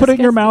you Yeah, just that's put it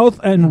in your mouth,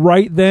 and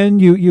right then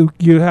you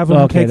have them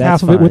Okay, take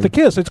that's half of it with fine. a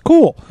kiss. It's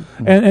cool,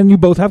 and you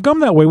both have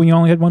gum that way when you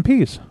only had one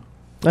piece.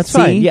 That's See?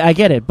 fine. Yeah, I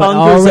get it. But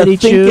Unger's already a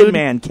thinking chewed...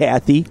 man,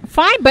 Kathy.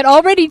 Fine, but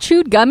already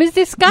chewed gum is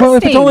disgusting. Well,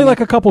 if it's only like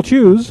a couple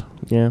chews,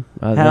 Yeah.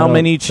 How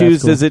many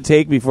chews does it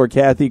take before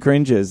Kathy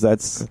cringes?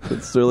 That's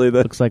really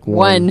the Looks like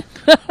one.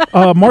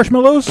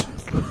 Marshmallows.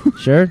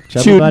 Sure.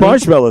 Chubby chewed Buddy.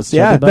 marshmallows.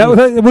 Yeah, Chubby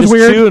Buddy. That was just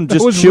weird. chew 'em, That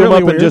just was chew them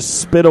really up weird. and just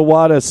spit a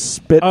wad of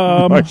spit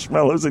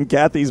marshmallows in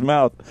Kathy's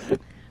mouth.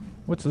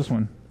 What's this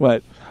one?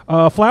 What?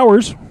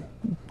 Flowers,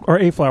 or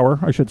a flower,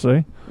 I should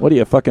say. What are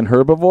you, a fucking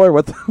herbivore?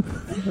 What?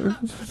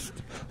 The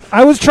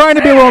I was trying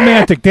to be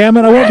romantic. Damn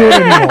it! I won't do it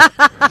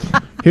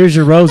anymore. Here's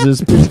your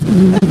roses.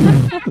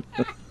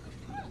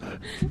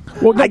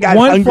 Well, I got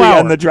one hungry flower.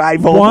 on the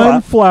drive home.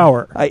 One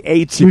flower. I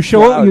ate you. You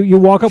show it. You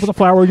walk up with a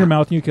flower in your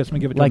mouth and you kiss me.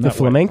 Give it to Like him the that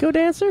way. flamenco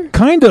dancer?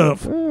 Kind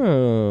of.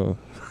 Oh.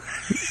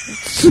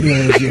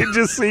 I can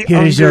just see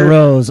Here's your Unger.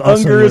 rose.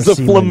 Also Unger your is a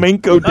semen.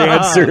 flamenco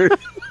dancer.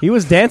 He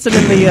was dancing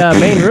in the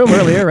main room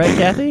earlier, right,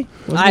 Kathy?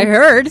 I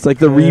heard. It's like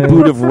the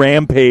reboot of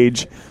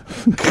Rampage.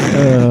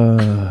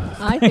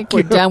 I think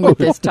we're done with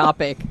this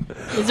topic.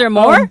 Is there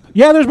more?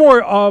 Yeah, there's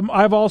more.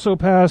 I've also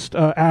passed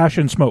ash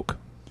and smoke.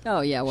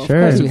 Oh, yeah. Well,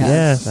 Sure. of course you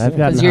have. Yeah, I've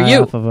gotten 'Cause you're high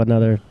you. off of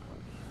another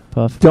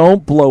puff.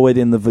 Don't blow it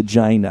in the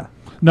vagina.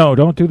 No,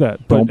 don't do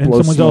that. Don't But in blow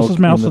someone smoke else's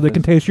mouth in so the they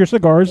can taste your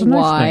cigars. And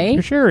Why?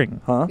 You're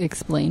sharing. Huh?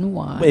 Explain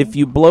why. If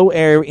you blow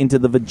air into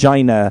the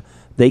vagina,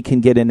 they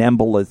can get an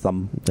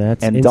embolism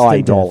That's and instant die,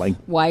 death. darling.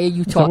 Why are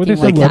you that what talking they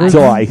They like said, can that?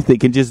 butter? die. They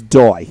can just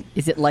die.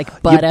 Is it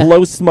like butter? You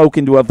blow smoke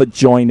into a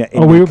vagina.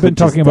 And Oh, you we've could been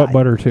just talking about die.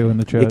 butter, too, in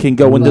the chat. It can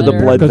go into the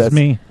Butter. blood That's vessel.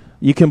 me.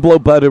 You can blow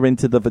butter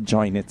into the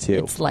vagina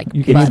too. It's like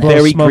You Can can you butter. blow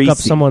very smoke up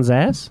greasy. someone's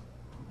ass?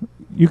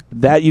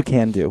 That you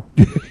can do.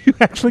 You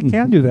actually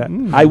can do that.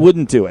 I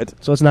wouldn't do it.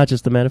 So it's not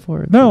just a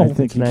metaphor. It's No. an- I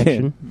think it's an you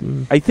action.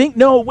 can. I think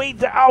no. Wait.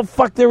 Oh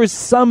fuck! There was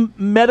some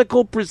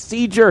medical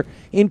procedure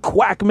in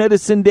quack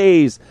medicine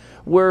days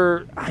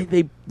where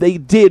they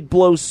did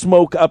blow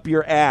smoke up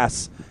your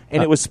ass,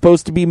 and it was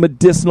supposed to be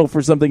medicinal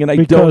for something, and I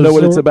don't Because know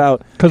what it's they're-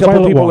 about. A 'cause couple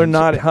violet people are wands.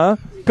 not, huh?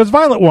 Because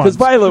violet ones. Because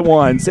violet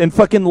wands and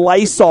fucking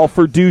Lysol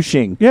for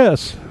douching.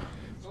 Yes.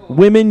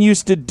 Women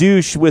used to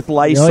douche with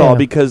Lysol yeah.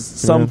 because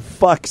some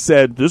fuck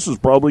said this is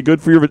probably good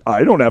for your.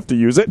 I don't have to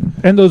use it.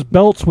 And those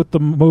belts with the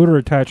motor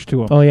attached to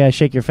them. Oh, yeah,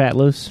 shake your fat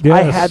loose. Yes.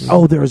 I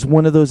had there was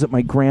one of those at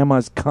my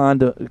grandma's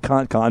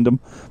condom.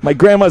 My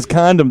grandma's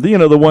condom, you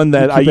know, the one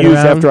that I keep it used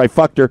around? after I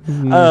fucked her.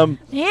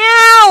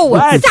 Ow!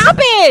 What? Stop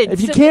it!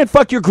 If you can't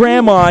fuck your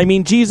grandma, I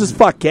mean, Jesus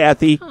fuck,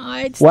 Kathy.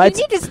 What?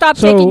 You need to stop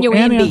So, taking your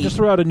Annie Andy. just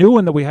threw out a new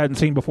one that we hadn't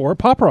seen before,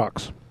 Pop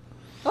Rocks.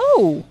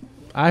 Oh.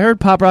 I heard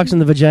Pop Rocks in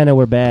the vagina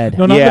were bad.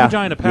 No, not Yeah, the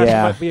vagina. Pass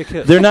yeah. might be a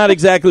kiss. They're not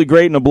exactly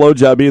great in a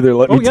blowjob either.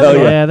 Let me yeah, tell they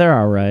you. are. Yeah, they're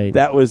all right.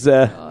 That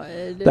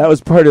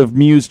was part of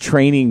Mew's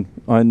training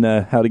on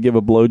how to give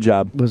a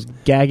blowjob. Was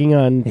gagging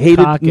on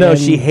cock No, and-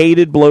 she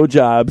hated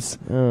blowjobs,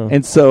 Oh.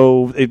 and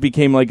so it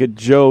became like a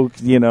joke,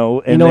 you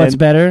know. And You know then, what's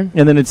better?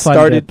 And then it Fun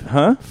started, Dip.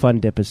 huh? Fun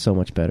Dip is so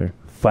much better.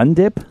 Fun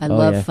Dip. I Oh,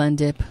 love yeah. Fun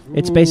Dip.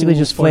 It's basically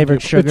just Fun flavored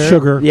Dip. sugar. It's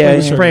sugar. Yeah,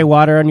 You yeah. spray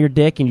water on your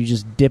dick and you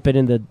just dip it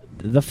in the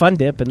Fun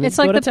Dip and It's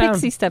then like go the to town.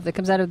 Pixie stuff that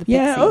comes out of the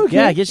Yeah, Pixie. okay.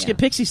 Yeah, just get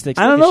Pixie sticks.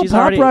 I don't Look, know. she's Pop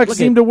already- Rocks look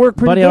seem at- to work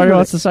pretty Buddy good already with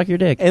wants it. to suck your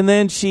dick. And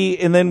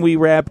then we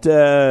wrapped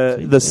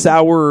the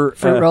sour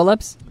Fruit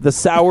roll-ups? the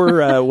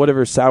sour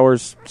whatever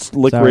sours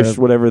licorice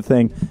Sour. whatever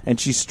thing, and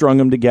she strung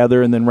them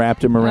together and then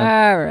wrapped them around.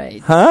 All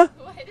right. Huh?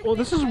 Well,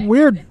 this is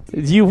weird.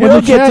 You In will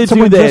the get chat, to do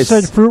someone this. just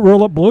said fruit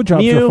roll-up blowjobs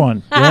Mew. are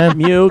fun. Yeah,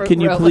 Mew,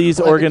 can you Fruit please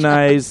roll-up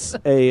organize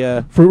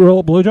a Fruit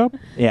roll-up blowjob?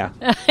 yeah?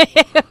 All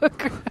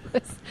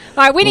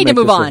right, we need to make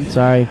move this on.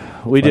 Sorry.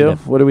 We Fun do.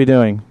 Dip. What are we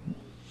doing?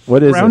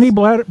 What is Brownie this?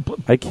 bladder,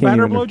 I can't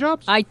bladder even-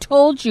 blowjobs? I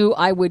told you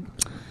I would.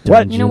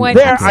 What? You know what?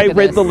 There, I'm sick I of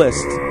read this. the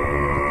list.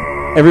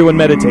 Everyone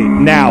meditate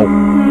now.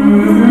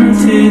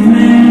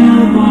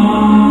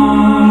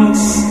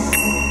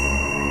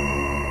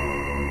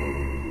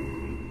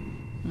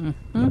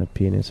 My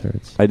penis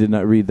hurts. I did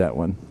not read that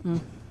one.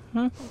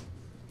 What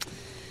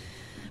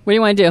do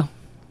you want to do?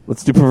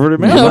 Let's do perverted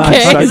mailbox.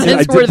 Okay, I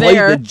since did we're play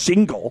there. the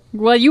jingle.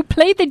 Well, you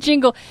played the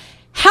jingle.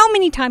 How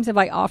many times have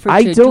I offered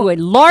I to don't- do a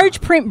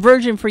large print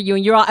version for you?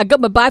 And you're all, I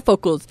got my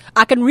bifocals.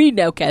 I can read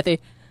now, Kathy.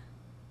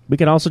 We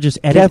can also just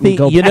edit Kathy, and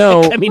go you back.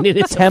 know, I mean, it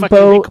is a fucking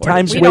tempo recording.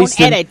 times We don't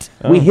wasted. edit.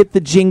 We hit the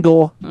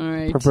jingle. All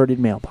right. Perverted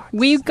mailbox.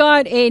 We've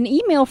got an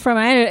email from,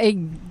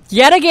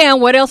 yet again,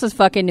 what else is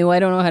fucking new? I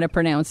don't know how to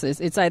pronounce this.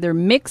 It's either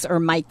Mix or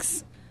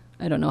Mike's.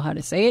 I don't know how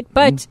to say it.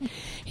 But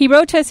he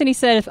wrote to us and he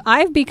said, if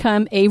I've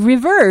become a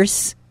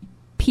reverse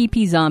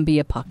PP zombie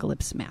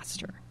apocalypse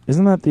master.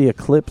 Isn't that the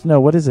eclipse? No,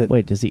 what is it?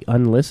 Wait, does he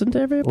unlisten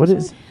to every episode? What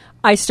is?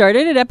 I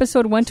started at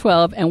episode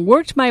 112 and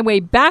worked my way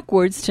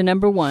backwards to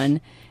number 1,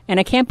 and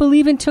I can't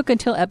believe it took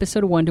until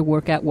episode 1 to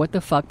work out what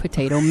the fuck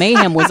Potato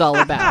Mayhem was all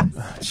about.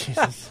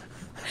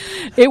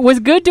 It was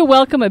good to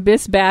welcome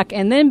Abyss back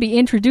and then be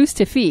introduced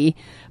to Fee,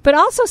 but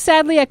also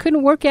sadly I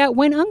couldn't work out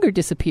when Unger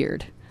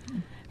disappeared.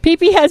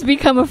 PP has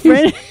become a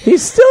friend,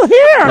 He's still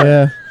here.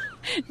 Yeah.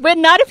 but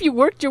not if you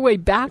worked your way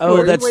backwards.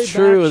 Oh, that's Way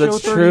true. back,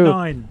 That's show true.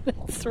 39.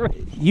 That's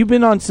right. You've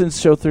been on since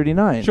show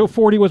 39. Show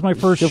 40 was my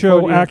first Show show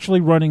 40.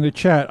 actually running the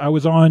chat. I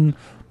was on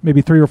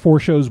maybe 3 or 4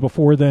 shows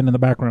before then in the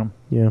background.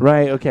 Yeah.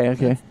 Right.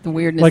 Okay. The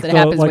weirdness that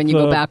happens when you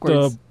go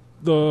backwards.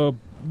 The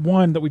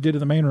one that we did in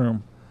the main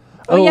room.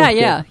 Oh, Oh, yeah,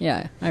 okay.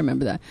 yeah. I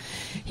remember that.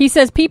 He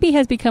says, PP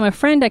has become a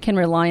friend I can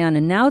rely on,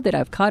 and now that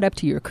I've caught up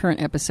to your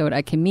current episode,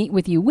 I can meet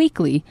with you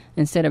weekly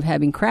instead of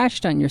having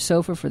crashed on your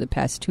sofa for the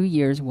past 2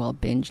 years while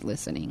binge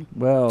listening.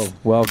 Well,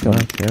 welcome.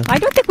 Yeah. I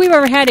don't think we've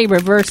ever had a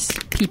reverse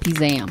PP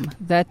Zam.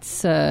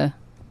 That's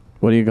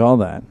What do you call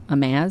that? a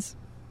Maz.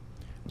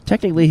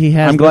 Technically, he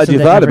has. I'm glad listened you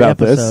to thought every about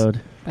this.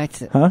 episode.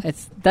 That's it. Huh?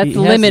 That's He the has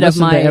limit of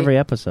listened my... to every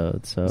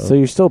episode. So, So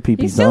you're still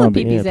PP He's still a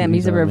zombie. PP Yeah, Zam. PP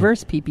He's a zombie.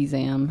 reverse PP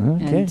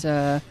Zam.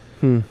 Okay.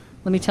 And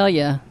let me tell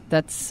you,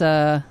 that's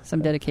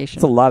some dedication.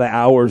 It's a lot of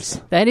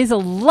hours. That is a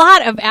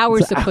lot of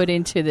hours to put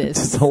into this.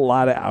 It's a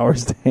lot of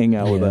hours to hang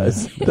out with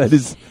us. That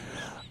is,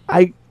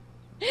 I'm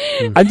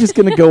just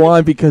going to go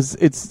on because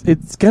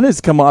it's going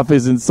to come off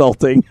as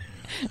insulting.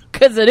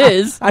 because it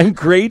is. I'm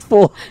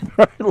grateful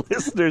for our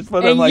listeners, but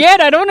And I'm like,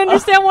 yet, I don't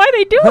understand why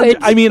they do it.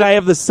 I mean, I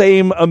have the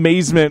same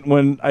amazement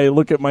when I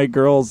look at my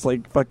girls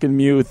like fucking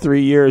Mew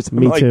 3 years. I'm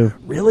Me like, too.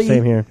 Really?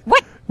 Same here.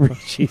 What? Oh,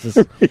 Jesus.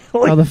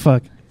 How the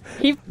fuck?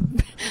 He,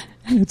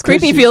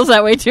 Creepy feels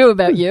that way too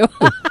about you.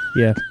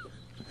 Yeah.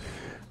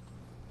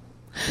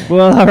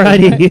 Well,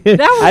 alrighty. That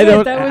was I it.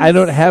 don't. That was, I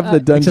don't have the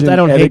dungeon Except I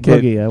don't hate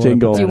etiquette Boogie. I wanna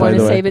jingle. put Do you by want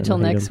the to way. save it till I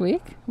hate next him.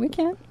 week? We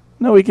can.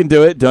 No, we can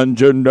do it.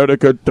 Dungeon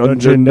etiquette.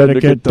 Dungeon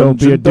etiquette. Don't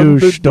be a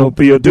douche. Don't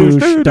be a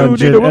douche.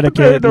 Dungeon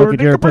etiquette. Look at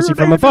your pussy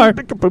from afar.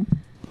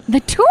 The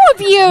two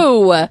of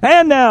you.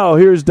 And now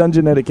here's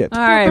dungeon etiquette. All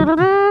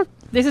right.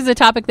 This is a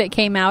topic that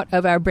came out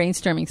of our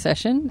brainstorming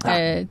session.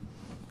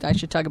 I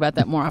should talk about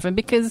that more often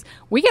because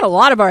we get a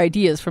lot of our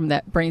ideas from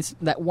that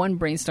one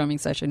brainstorming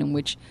session in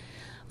which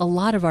a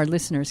lot of our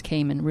listeners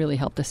came and really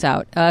helped us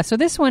out. So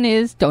this one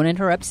is don't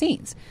interrupt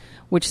scenes,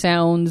 which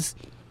sounds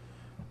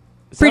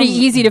pretty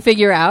easy to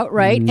figure out,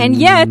 right? And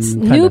yet,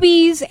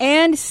 newbies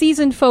and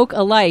seasoned folk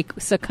alike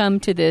succumb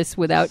to this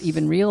without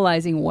even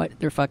realizing what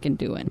they're fucking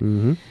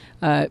doing.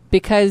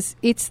 Because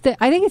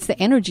I think it's the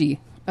energy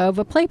of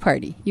a play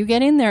party. You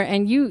get in there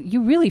and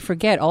you really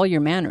forget all your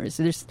manners.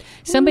 There's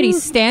somebody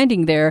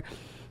standing there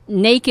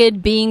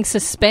naked, being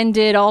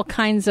suspended, all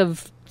kinds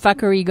of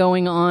fuckery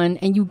going on,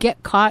 and you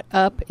get caught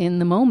up in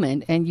the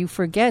moment and you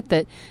forget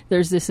that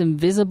there's this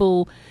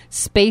invisible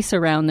space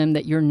around them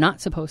that you're not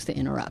supposed to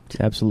interrupt.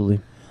 Absolutely.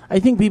 I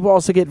think people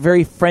also get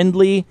very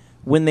friendly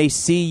when they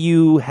see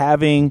you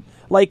having,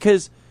 like,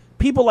 because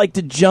people like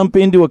to jump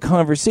into a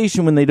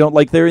conversation when they don't,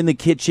 like, they're in the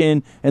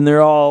kitchen and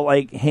they're all,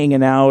 like,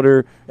 hanging out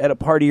or at a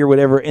party or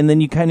whatever, and then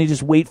you kind of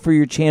just wait for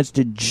your chance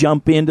to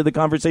jump into the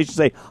conversation,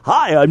 say,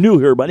 hi, I'm new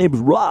here, my name's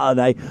Ron,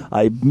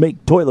 I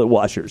make toilet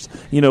washers.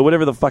 You know,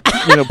 whatever the fuck,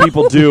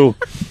 people do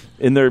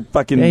in their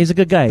fucking Yeah, he's a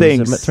good guy.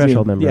 things. He's a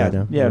Threshold member yeah, right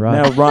now. Yeah, Ron.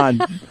 now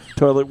Ron,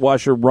 toilet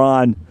washer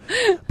Ron.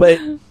 But,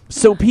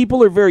 so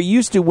people are very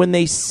used to when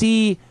they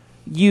see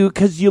you,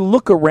 because you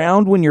look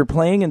around when you're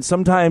playing, and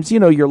sometimes,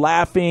 you're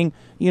laughing,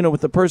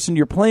 with the person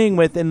you're playing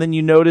with, and then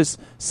you notice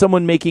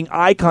someone making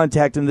eye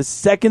contact, and the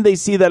second they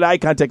see that eye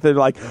contact, they're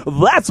like,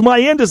 that's my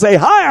end to say,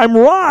 hi, I'm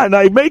Ron,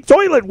 I make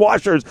toilet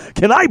washers.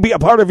 Can I be a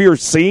part of your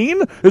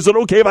scene? Is it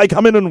okay if I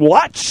come in and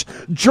watch?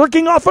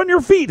 Jerking off on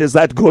your feet, is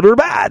that good or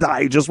bad?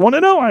 I just want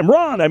to know, I'm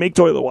Ron, I make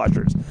toilet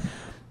washers.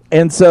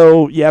 And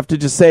so you have to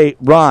just say,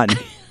 Ron,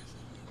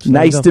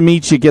 nice to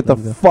meet you. Get the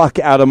fuck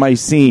out of my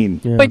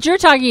scene. Yeah. But you're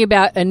talking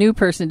about a new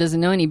person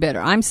doesn't know any better.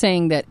 I'm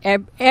saying that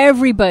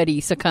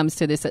everybody succumbs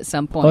to this at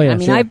some point. Oh, yeah, I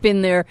mean, sure. I've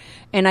been there,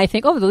 and I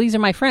think, these are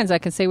my friends. I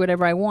can say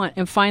whatever I want,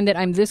 and find that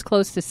I'm this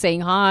close to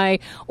saying hi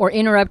or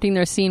interrupting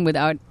their scene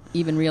without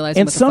even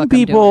realizing And what the some fuck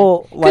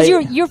people, I'm doing. like-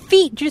 Because your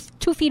feet just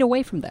 2 feet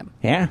away from them.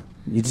 Yeah,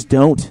 you just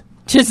don't.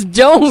 Just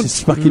don't.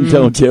 Just fucking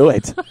don't do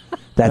it.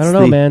 That's I don't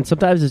know, man.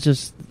 Sometimes it's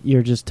just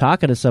you're just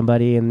talking to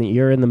somebody and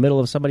you're in the middle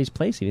of somebody's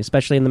placing,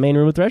 especially in the main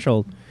room with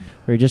Threshold,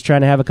 where you're just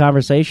trying to have a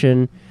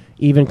conversation,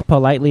 even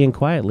politely and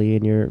quietly,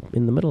 and you're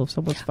in the middle of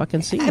someone's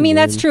fucking scene. I mean,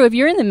 that's true. If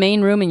you're in the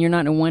main room and you're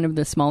not in one of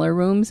the smaller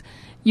rooms,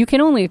 you can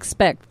only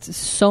expect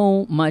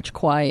so much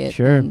quiet.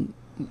 Sure. And,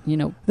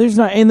 There's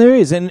not, and there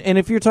is, and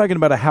if you're talking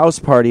about a house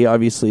party,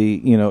 obviously,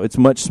 it's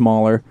much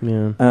smaller.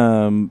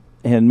 Yeah.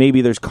 And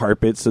maybe there's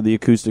carpet, so the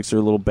acoustics are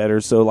a little better.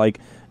 So, like,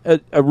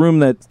 a room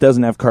that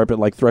doesn't have carpet,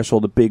 like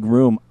Threshold, a big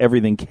room,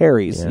 everything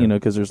carries, Yeah.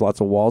 because there's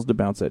lots of walls to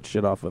bounce that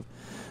shit off of.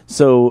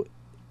 So,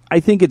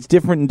 I think it's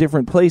different in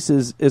different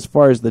places as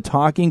far as the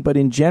talking, but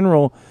in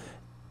general,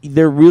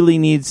 there really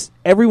needs,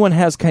 everyone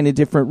has kind of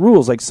different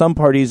rules. Like, some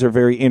parties are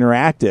very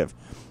interactive,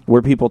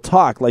 where people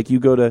talk. Like, you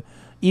go to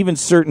even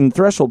certain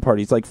Threshold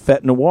parties, like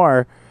Fete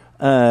Noir,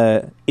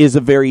 is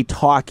a very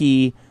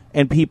talky,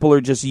 and people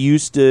are just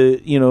used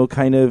to,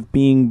 kind of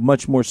being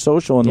much more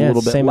social and a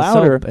little bit same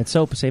louder. With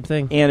soap, same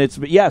thing. And it's,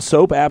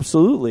 soap,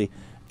 absolutely.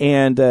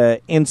 And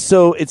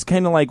so it's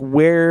kind of like,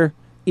 where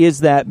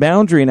is that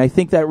boundary? And I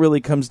think that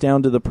really comes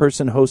down to the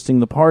person hosting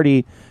the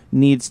party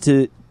needs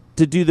to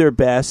do their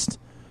best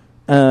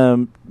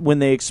when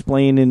they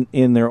explain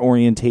in their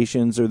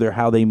orientations or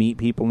how they meet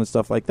people and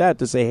stuff like that,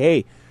 to say,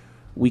 hey,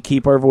 we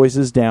keep our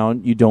voices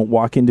down. You don't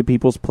walk into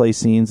people's play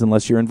scenes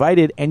unless you're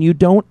invited, and you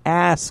don't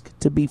ask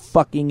to be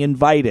fucking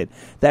invited.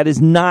 That is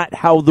not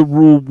how the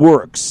rule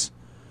works.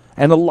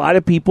 And a lot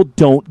of people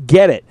don't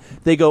get it.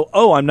 They go,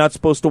 oh, I'm not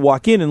supposed to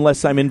walk in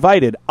unless I'm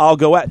invited. I'll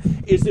go out.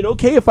 Is it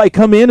okay if I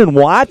come in and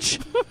watch?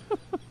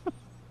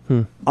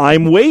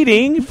 I'm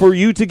waiting for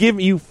you to give,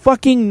 you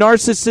fucking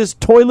narcissist,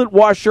 toilet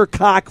washer,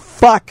 cock,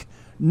 fuck.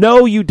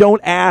 No, you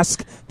don't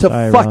ask to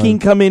Sorry, fucking Ron.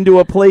 come into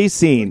a play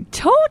scene.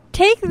 Don't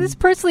take this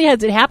personally.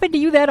 Has it happened to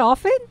you that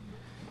often?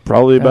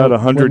 Probably about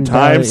 100 wouldn't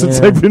times doubt it, since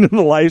yeah. I've been in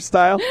the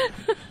lifestyle.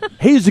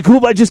 Hey, is it cool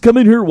if I just come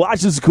in here and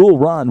watch? This is cool.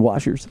 Ron,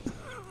 washers.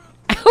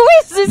 Who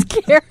is this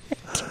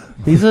character?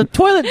 He's a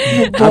toilet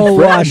bowl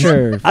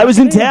washer. I was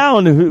in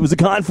town. It was a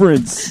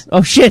conference.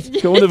 Oh,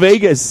 shit. Going to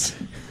Vegas.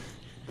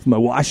 With my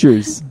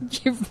washers.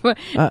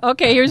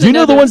 Okay, here's Do you know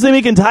the another- ones they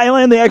make in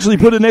Thailand? They actually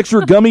put an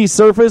extra gummy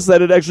surface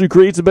that it actually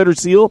creates a better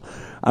seal.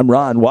 I'm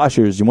Ron,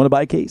 washers. You want to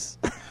buy a case?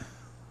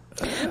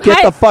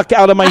 Get the fuck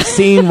out of my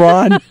scene,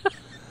 Ron.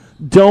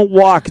 Don't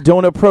walk,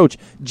 don't approach.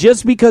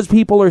 Just because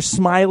people are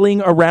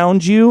smiling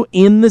around you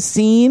in the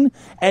scene,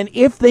 and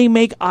if they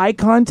make eye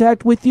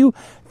contact with you,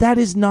 that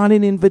is not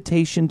an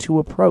invitation to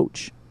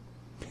approach.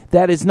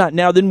 That is not.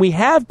 Now, then we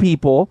have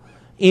people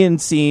in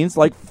scenes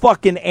like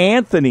fucking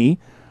Anthony.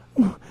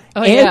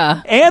 Oh,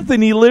 yeah.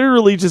 Anthony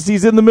literally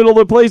he's in the middle of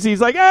the place.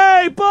 He's like,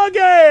 hey,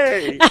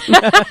 Buggy!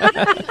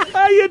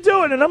 How you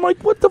doing? And I'm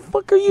like, what the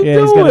fuck are you doing?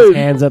 He's got his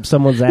hands up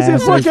someone's ass.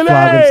 He's He's fucking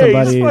flogging A.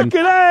 somebody. He's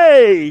fucking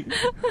A.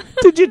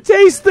 Did you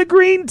taste the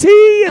green tea?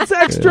 It's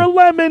extra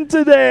lemon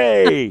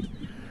today.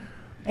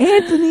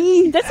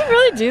 Anthony. Does he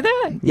really do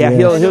that? Yeah,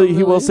 Yeah.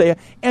 he will say.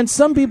 And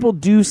some people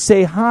do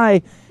say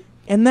hi,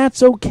 and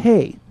that's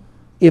okay.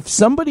 If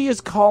somebody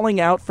is calling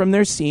out from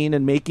their scene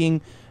and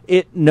making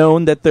it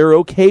known that they're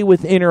okay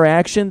with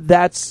interaction,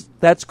 that's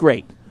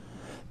great.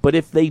 But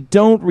if they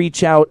don't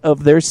reach out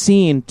of their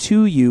scene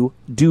to you,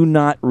 do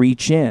not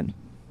reach in.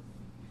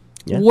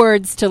 Yeah.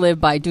 Words to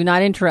live by. Do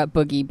not interrupt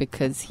Boogie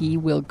because he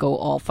will go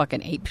all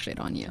fucking ape shit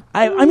on you.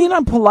 I mean,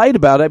 I'm polite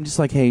about it. I'm just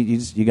like, hey,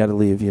 you got to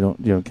leave. You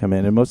don't come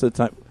in. And most of the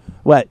time,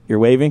 what? You're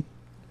waving?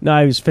 No,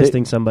 he was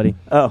fisting somebody.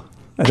 Oh,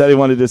 I thought he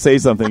wanted to say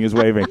something. He's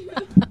waving.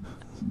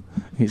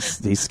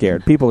 He's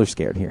scared. People are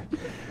scared here.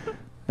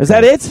 Is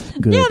that it?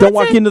 Good. Yeah, Don't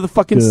walk into the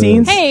fucking Good.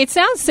 scenes. Hey, it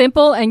sounds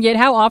simple, and yet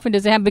how often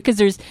does it happen? Because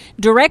there's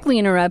directly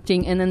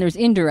interrupting, and then there's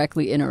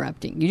indirectly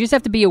interrupting. You just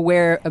have to be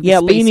aware of the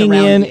space leaning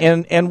around in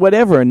you. and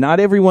whatever. And not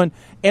everyone,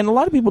 and a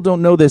lot of people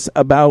don't know this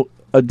about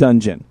a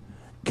dungeon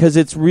because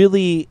it's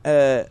really,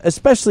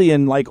 especially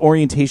in like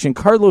orientation,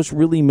 Carlos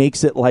really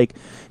makes it like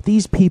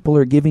these people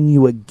are giving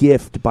you a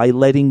gift by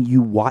letting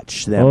you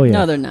watch them. Oh, yeah.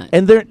 No, they're not.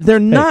 And they're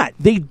not.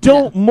 They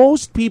don't.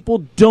 Most people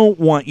don't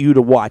want you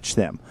to watch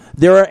them.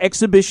 There are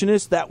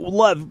exhibitionists that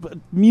love.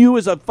 Mew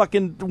is a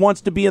fucking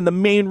wants to be in the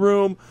main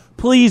room.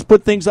 Please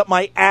put things up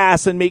my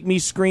ass and make me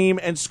scream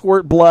and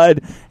squirt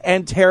blood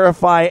and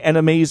terrify and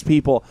amaze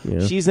people.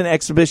 Yeah. She's an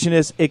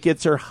exhibitionist. It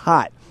gets her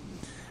hot.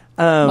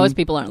 Most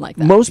people aren't like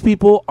that. Most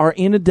people are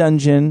in a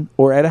dungeon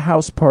or at a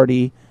house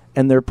party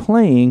and they're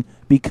playing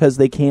because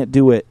they can't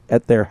do it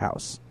at their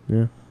house.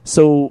 Yeah.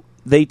 So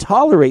they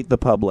tolerate the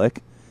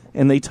public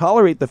and they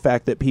tolerate the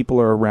fact that people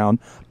are around,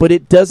 but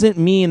it doesn't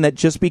mean that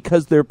just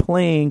because they're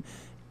playing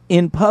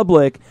in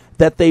public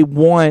that they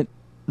want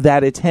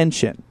that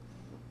attention.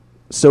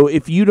 So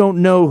if you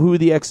don't know who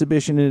the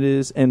exhibitionist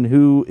is and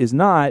who is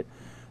not,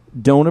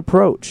 don't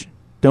approach.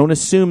 Don't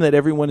assume that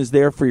everyone is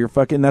there for your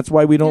fucking... That's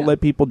why we don't let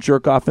people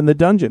jerk off in the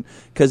dungeon,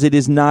 because it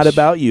is not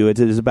about you. It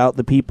is about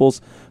the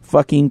people's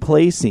fucking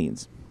play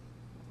scenes.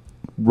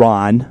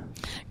 Ron.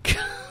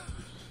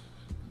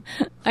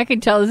 I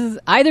can tell this is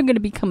either going to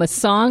become a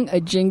song, a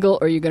jingle,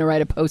 or you're going to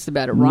write a post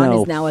about it. Ron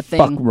No, is now a thing.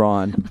 Fuck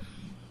Ron.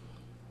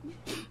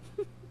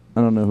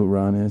 I don't know who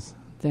Ron is.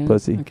 Damn.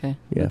 Pussy. Okay.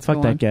 Yeah, Let's fuck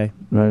go that on. guy.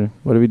 Right.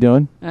 What are we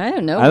doing? I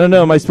don't know. I don't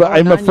know. I'm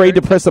on afraid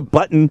your- to press a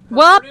button.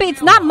 Well,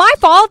 it's not my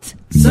fault.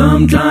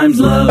 Sometimes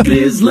love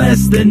is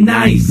less than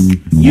nice.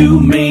 You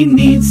may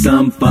need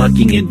some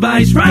fucking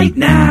advice right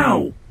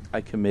now.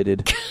 I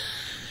committed.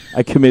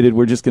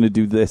 We're just going to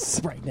do this.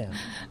 Right now.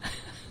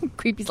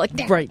 Creepy's like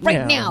that Right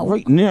right now. now.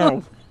 Right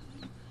now.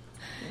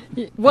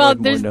 Well, I have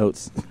more there's.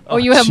 notes. Oh,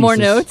 you have more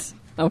Jesus. notes?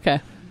 Okay.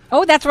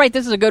 Oh, that's right.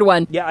 This is a good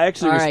one. Yeah, I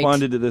actually All right.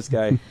 responded to this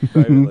guy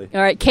privately.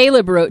 All right,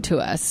 Caleb wrote to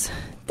us.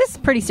 This is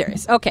pretty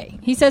serious. Okay.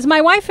 He says,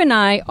 my wife and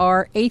I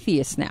are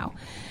atheists now,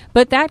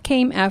 but that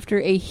came after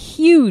a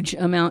huge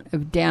amount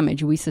of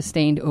damage we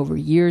sustained over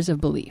years of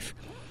belief.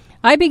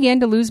 I began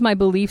to lose my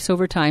beliefs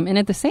over time, and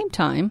at the same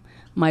time,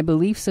 my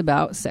beliefs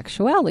about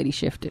sexuality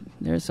shifted.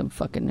 There's some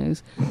fucking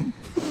news.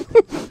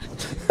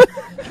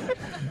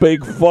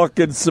 Big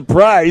fucking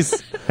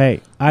surprise.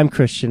 Hey, I'm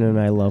Christian and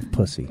I love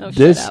pussy. Oh,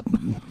 This- shut up.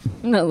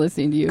 I'm not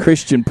listening to you.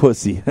 Christian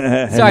pussy.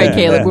 Sorry,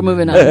 Caleb. We're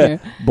moving on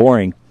here.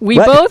 Boring. We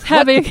What? both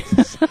have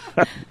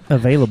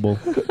Available.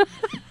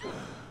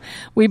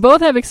 We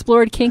both have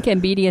explored kink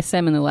and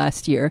BDSM in the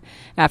last year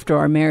after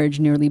our marriage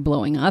nearly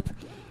blowing up,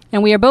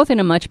 and we are both in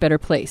a much better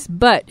place.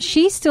 But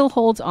she still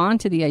holds on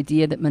to the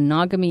idea that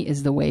monogamy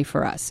is the way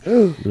for us,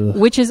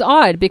 which is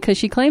odd because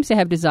she claims to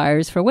have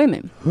desires for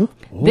women.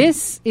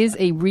 This is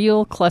a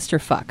real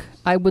clusterfuck.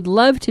 I would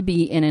love to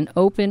be in an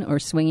open or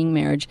swinging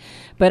marriage,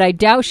 but I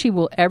doubt she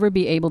will ever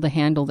be able to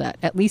handle that.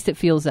 At least it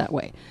feels that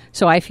way.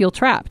 So I feel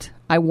trapped.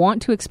 I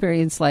want to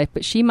experience life,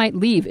 but she might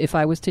leave if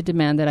I was to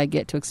demand that I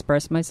get to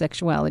express my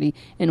sexuality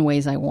in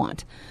ways I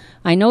want.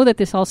 I know that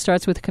this all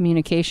starts with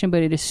communication,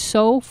 but it is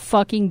so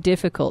fucking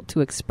difficult to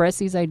express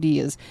these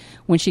ideas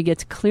when she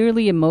gets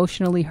clearly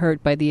emotionally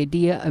hurt by the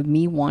idea of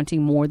me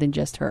wanting more than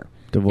just her.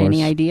 Divorce.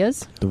 Any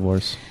ideas?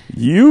 Divorce.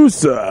 You,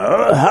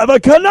 sir, have a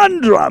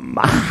conundrum.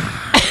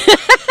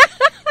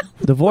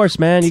 Divorce,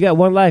 man. You got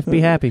one life.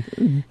 Be happy.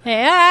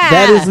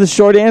 That is the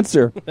short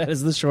answer. That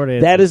is the short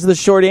answer. That is the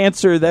short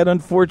answer. That,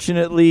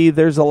 unfortunately,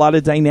 there's a lot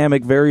of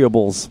dynamic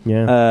variables.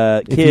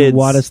 Yeah. Kids. If you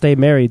want to stay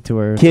married to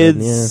her.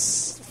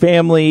 Kids,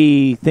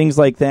 family, things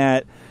like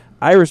that.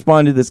 I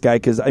responded to this guy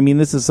because, I mean,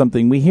 this is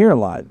something we hear a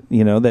lot,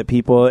 you know, that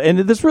people, and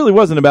this really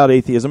wasn't about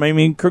atheism. I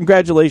mean,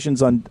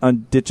 congratulations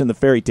on ditching the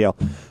fairy tale.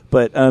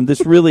 But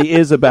this really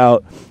is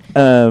about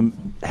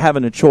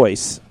having a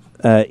choice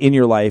in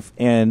your life,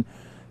 and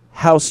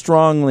how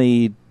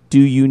strongly do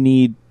you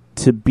need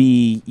to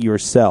be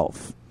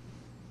yourself?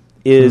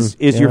 Is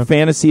your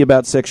fantasy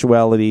about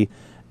sexuality,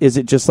 is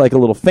it just like a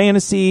little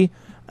fantasy?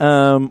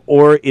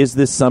 Or is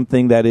this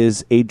something that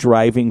is a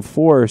driving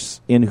force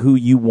in who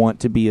you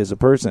want to be as a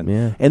person?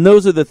 Yeah. And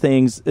those are the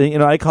things, you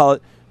know, I call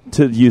it,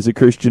 to use a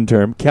Christian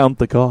term, count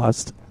the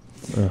cost.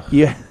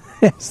 Yeah.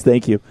 Yes,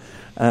 thank you.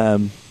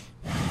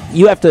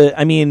 You have to,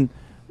 I mean,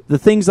 the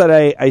things that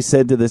I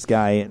said to this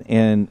guy,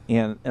 and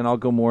I'll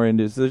go more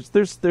into,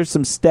 there's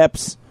some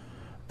steps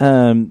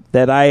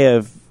that I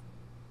have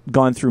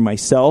gone through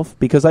myself,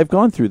 because I've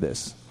gone through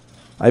this.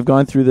 I've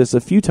gone through this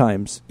a few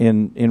times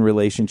in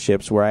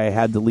relationships where I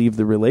had to leave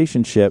the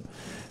relationship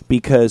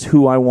because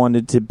who I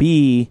wanted to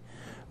be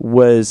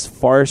was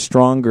far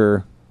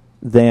stronger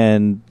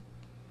than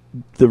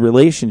the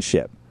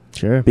relationship.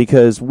 Sure.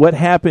 Because what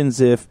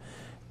happens if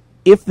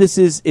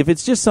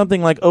it's just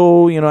something like,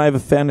 oh, you know, I have a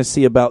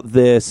fantasy about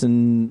this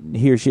and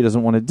he or she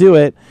doesn't want to do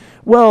it,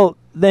 well,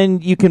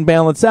 then you can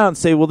balance out and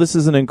say, well, this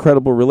is an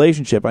incredible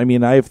relationship. I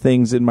mean, I have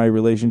things in my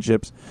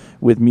relationships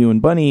with Mew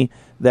and Bunny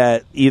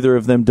that either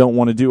of them don't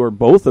want to do or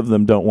both of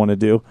them don't want to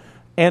do.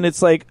 And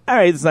it's like, all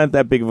right, it's not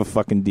that big of a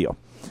fucking deal.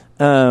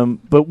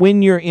 But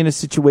when you're in a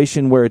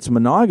situation where it's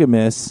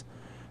monogamous,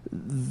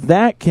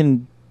 that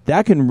can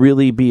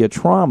really be a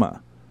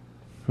trauma.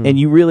 And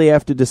you really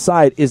have to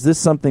decide, is this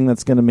something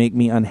that's going to make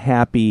me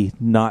unhappy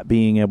not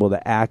being able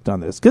to act on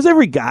this? Because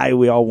every guy,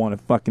 we all want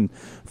to fucking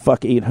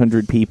fuck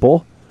 800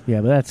 people.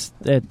 Yeah, but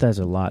there's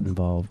a lot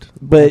involved.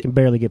 But I can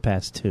barely get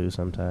past 2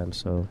 sometimes.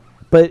 So,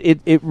 but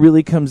it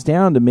really comes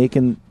down to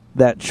making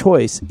that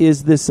choice.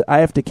 Is this? I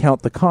have to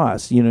count the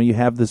cost. You know, you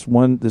have this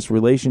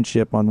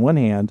relationship on one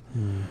hand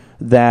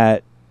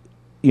that,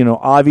 you know,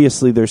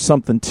 obviously there's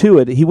something to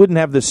it. He wouldn't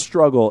have this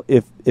struggle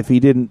if he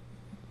didn't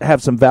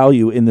have some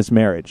value in this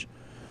marriage.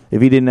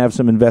 If he didn't have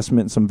some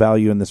investment and some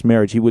value in this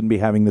marriage, he wouldn't be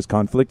having this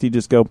conflict. He'd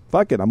just go,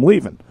 fuck it, I'm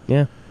leaving.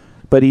 Yeah.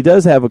 But he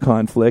does have a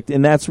conflict,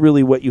 and that's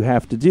really what you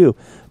have to do.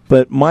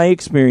 But my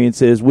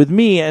experience is with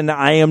me, and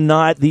I am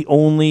not the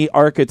only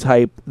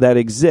archetype that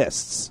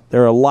exists.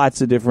 There are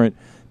lots of different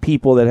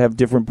people that have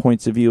different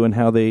points of view and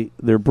how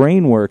their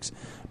brain works.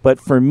 But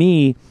for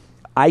me,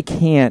 I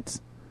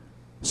can't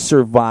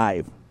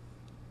survive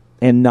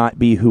and not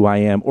be who I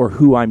am or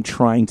who I'm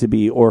trying to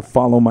be or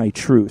follow my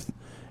truth.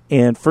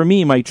 And for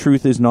me, my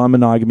truth is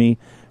non-monogamy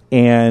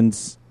and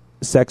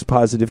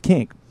sex-positive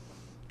kink.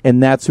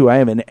 And that's who I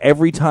am. And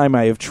every time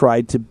I have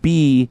tried to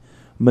be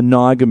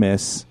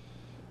monogamous,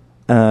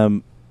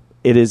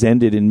 it has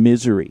ended in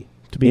misery.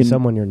 To be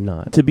someone you're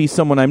not. To be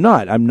someone I'm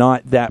not. I'm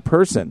not that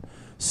person.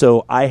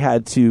 So I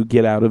had to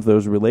get out of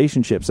those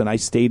relationships. And I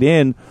stayed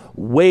in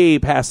way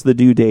past the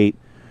due date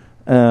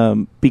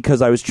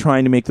because I was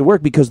trying to make the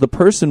work, because the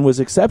person was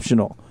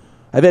exceptional.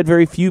 I've had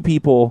very few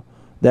people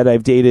that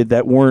I've dated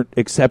that weren't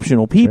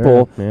exceptional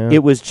people. Sure, yeah.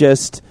 It was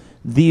just,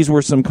 these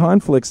were some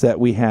conflicts that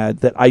we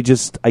had that I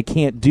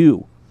can't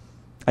do.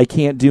 I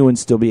can't do and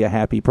still be a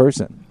happy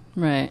person.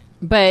 Right.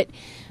 But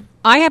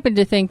I happen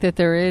to think that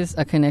there is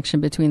a connection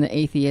between the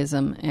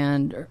atheism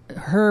and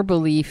her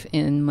belief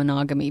in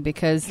monogamy,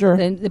 because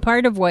the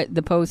part of what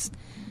the post,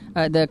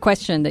 the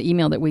question, the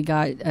email that we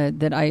got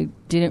that I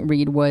didn't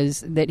read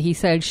was that he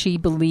said she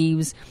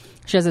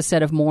has a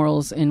set of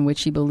morals in which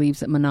she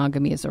believes that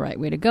monogamy is the right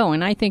way to go.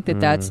 And I think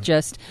that that's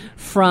just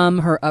from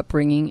her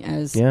upbringing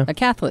as a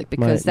Catholic,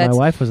 because my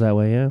wife was that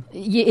way,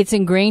 it's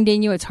ingrained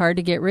in you. It's hard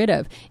to get rid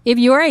of. If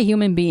you're a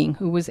human being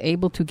who was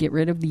able to get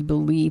rid of the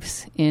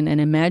beliefs in an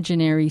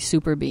imaginary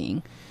super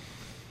being,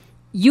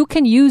 you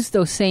can use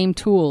those same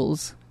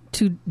tools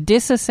to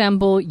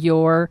disassemble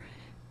your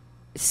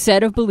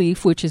set of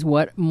belief, which is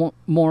what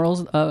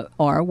morals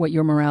are, what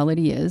your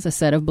morality is, a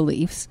set of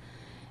beliefs,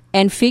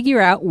 and figure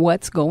out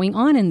what's going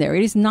on in there.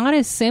 It is not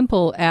as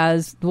simple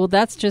as, well,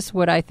 that's just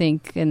what I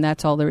think, and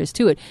that's all there is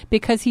to it.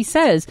 Because he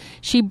says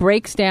she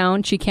breaks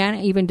down, she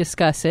can't even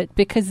discuss it,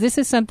 because this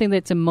is something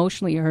that's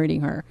emotionally hurting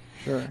her.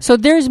 Sure. So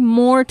there's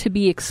more to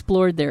be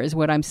explored there, is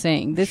what I'm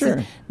saying. This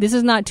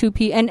is not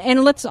 2P.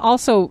 And let's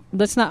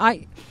not,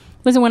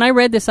 listen, when I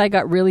read this, I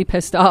got really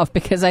pissed off,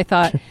 because I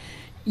thought,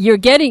 you're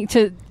getting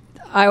to...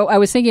 I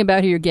was thinking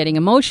about how you're getting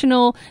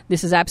emotional.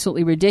 This is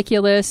absolutely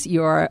ridiculous.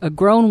 You're a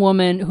grown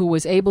woman who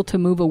was able to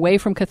move away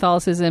from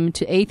Catholicism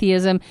to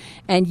atheism,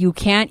 and you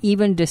can't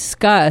even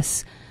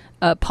discuss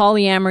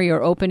polyamory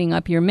or opening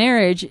up your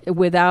marriage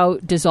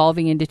without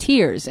dissolving into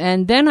tears.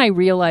 And then I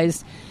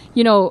realized,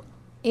 you know,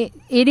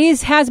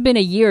 it has been a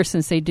year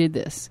since they did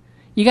this.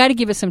 You got to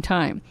give it some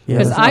time. Yeah,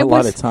 that's not a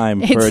lot of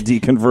time for a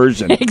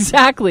deconversion.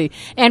 Exactly.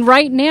 And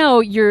right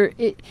now,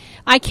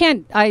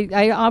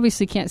 I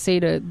obviously can't say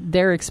to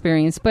their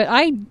experience, but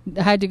I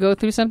had to go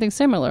through something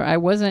similar. I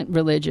wasn't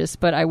religious,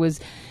 but I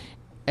was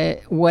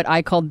what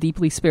I call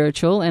deeply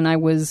spiritual, and I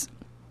was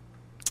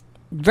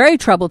very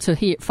troubled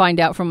to find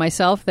out from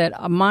myself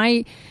that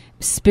my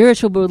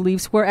spiritual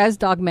beliefs were as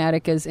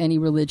dogmatic as any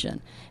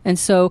religion. And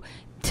so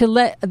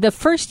the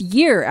first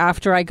year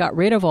after I got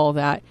rid of all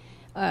that,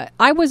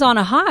 I was on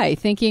a high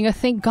thinking,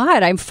 thank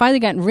God, I've finally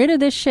gotten rid of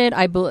this shit.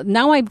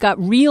 Now I've got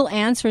real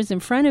answers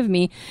in front of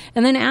me.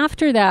 And then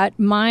after that,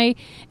 my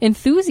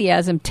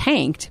enthusiasm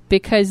tanked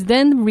because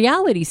then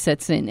reality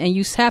sets in and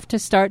you have to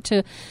start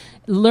to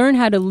learn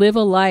how to live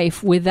a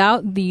life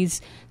without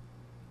these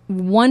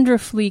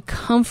wonderfully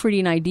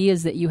comforting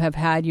ideas that you have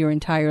had your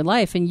entire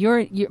life. And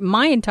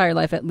my entire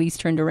life at least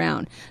turned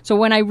around. So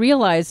when I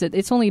realized that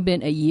it's only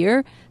been a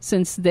year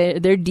since their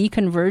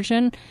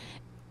deconversion,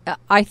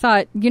 I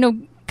thought,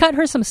 cut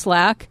her some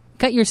slack,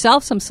 cut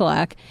yourself some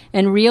slack,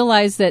 and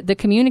realize that the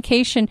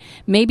communication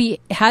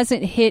maybe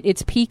hasn't hit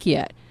its peak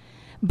yet.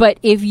 But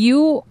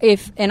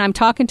and I'm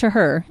talking to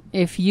her,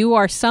 if you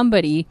are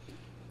somebody,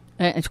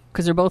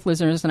 because they're both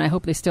listeners, and I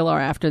hope they still are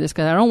after this,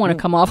 because I don't want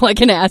to come off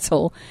like an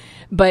asshole.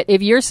 But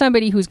if you're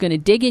somebody who's going to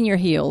dig in your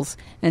heels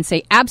and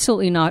say,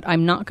 absolutely not,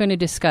 I'm not going to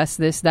discuss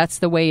this, that's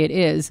the way it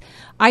is,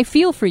 I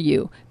feel for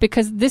you,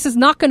 because this is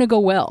not going to go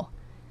well.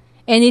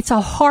 And it's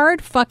a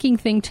hard fucking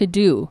thing to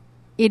do.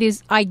 It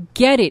is, I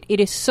get it.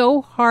 It is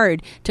so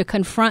hard to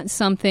confront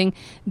something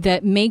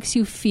that makes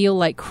you feel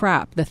like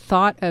crap. The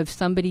thought of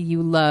somebody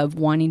you love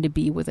wanting to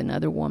be with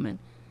another woman.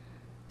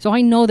 So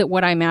I know that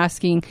what I'm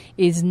asking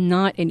is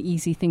not an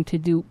easy thing to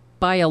do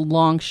by a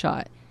long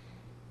shot.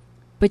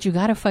 But you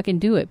got to fucking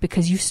do it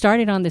because you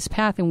started on this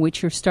path in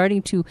which you're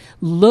starting to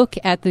look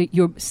at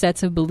your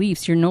sets of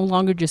beliefs. You're no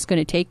longer just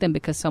going to take them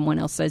because someone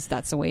else says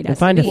that's the way it has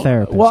to be. Find a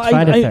therapist.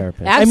 Find a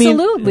therapist.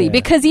 Absolutely.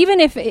 Because even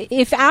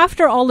if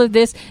after all of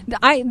this,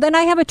 then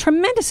I have a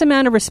tremendous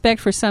amount of respect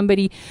for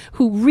somebody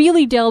who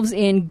really delves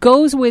in,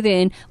 goes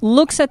within,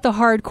 looks at the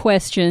hard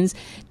questions,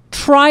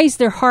 tries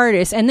their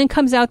hardest, and then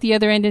comes out the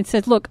other end and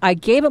says, look, I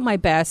gave it my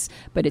best,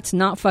 but it's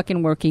not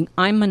fucking working.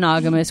 I'm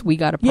monogamous. We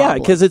got a problem. Yeah,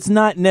 because it's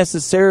not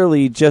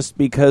necessarily just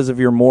because of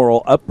your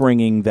moral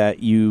upbringing that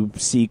you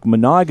seek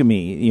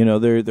monogamy.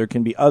 There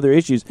can be other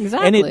issues.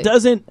 Exactly. And it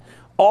doesn't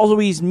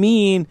always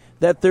mean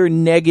that they're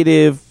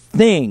negative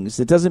things.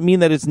 It doesn't mean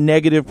that it's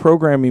negative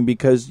programming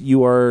because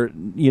you are,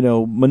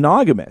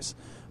 monogamous.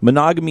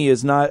 Monogamy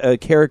is not a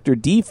character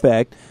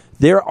defect.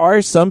 There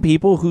are some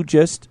people who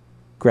just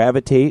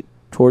gravitate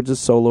towards a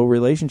solo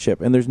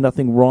relationship, and there's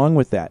nothing wrong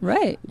with that.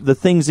 Right. The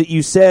things that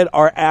you said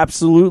are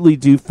absolutely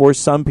do for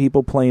some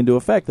people play into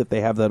effect that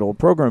they have that old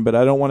program, but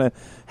I don't want to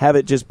have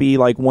it just be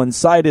like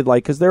one-sided,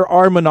 because there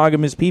are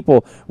monogamous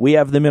people. We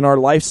have them in our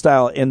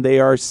lifestyle, and they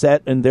are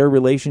set in their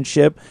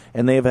relationship,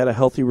 and they have had a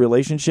healthy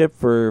relationship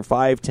for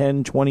 5,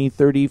 10, 20,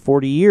 30,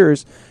 40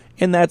 years,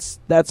 and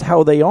that's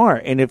how they are.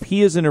 And if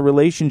he is in a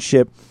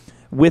relationship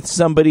with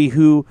somebody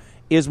who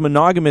is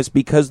monogamous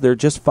because they're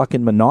just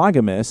fucking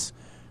monogamous,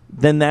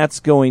 then that's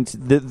going to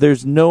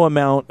there's no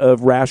amount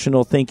of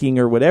rational thinking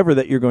or whatever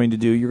that you're going to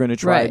do. You're going to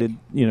try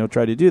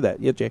to do that.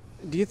 Yeah, Jay.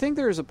 Do you think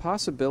there's a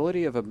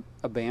possibility of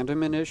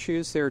abandonment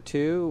issues there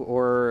too,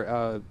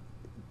 or?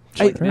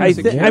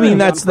 I mean,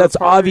 that's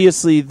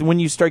obviously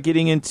when you start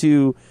getting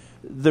into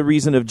the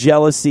reason of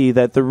jealousy.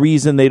 That the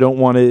reason they don't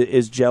want it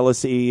is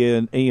jealousy,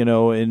 and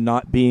and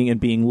not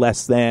being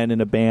less than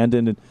and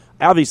abandoned and.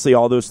 Obviously,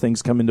 all those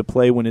things come into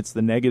play when it's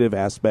the negative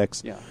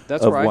aspects. Yeah,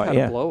 that's where I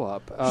had a blow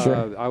up.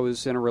 Sure. I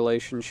was in a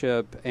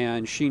relationship,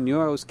 and she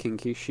knew I was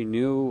kinky. She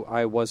knew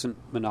I wasn't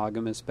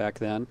monogamous back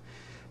then,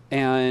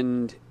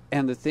 and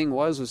the thing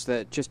was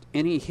that just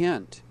any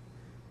hint,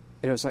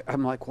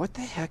 I'm like, what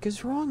the heck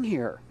is wrong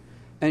here?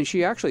 And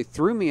she actually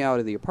threw me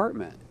out of the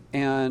apartment,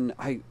 and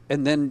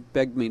then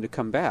begged me to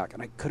come back,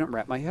 and I couldn't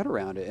wrap my head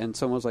around it. And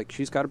someone was like,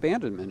 she's got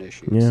abandonment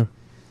issues. Yeah.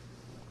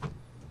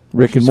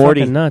 Rick and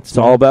Morty. Nuts, it's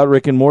all about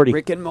Rick and Morty.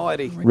 Rick and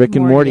Morty. Rick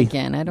and Morty.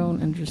 Again, I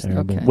don't understand.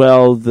 Terrible. Okay.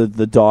 Well,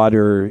 the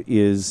daughter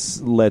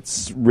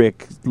lets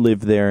Rick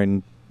live there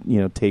and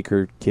take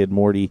her kid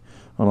Morty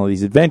on all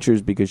these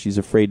adventures because she's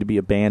afraid to be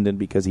abandoned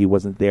because he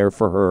wasn't there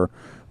for her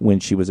when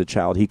she was a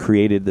child. He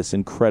created this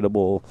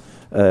incredible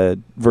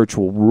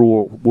virtual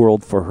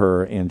world for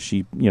her, and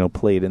she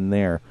played in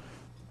there.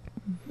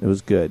 It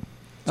was good.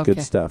 It's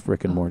good stuff.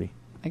 Rick and Morty.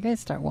 I gotta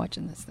start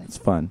watching this thing. It's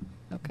fun.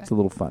 Okay. It's a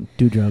little fun.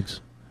 Do drugs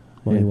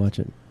while you watch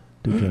it.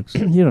 Do drugs.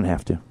 You don't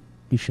have to.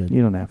 You should.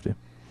 You don't have to.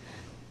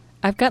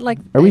 I've got like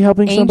Are we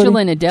helping angel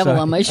somebody? and a devil Sorry.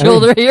 on my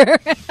shoulder here.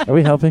 Are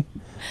we helping?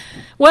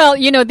 Well,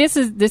 this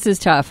is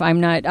tough. I'm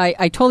not.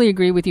 I totally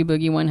agree with you,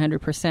 Boogie.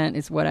 100%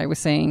 is what I was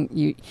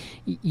saying.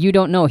 You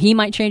don't know. He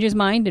might change his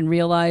mind and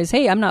realize,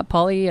 hey, I'm not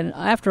poly, and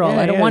after all,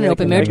 I don't want an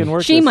open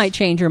marriage. She might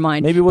change her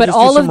mind. Maybe we'll but just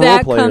all do of some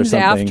that role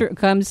play or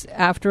comes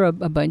after a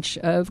bunch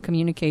of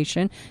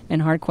communication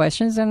and hard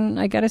questions. And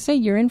I got to say,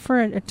 you're in for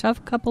a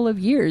tough couple of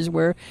years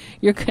where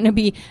you're going to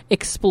be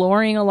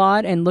exploring a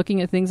lot and looking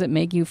at things that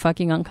make you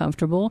fucking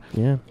uncomfortable.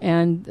 Yeah.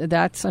 And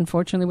that's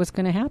unfortunately what's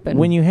going to happen.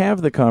 When you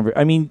have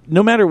the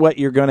no matter what,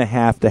 you're going to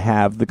have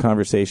the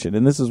conversation.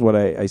 And this is what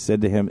I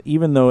said to him.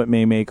 Even though it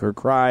may make her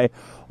cry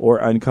or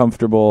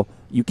uncomfortable,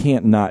 You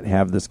can't not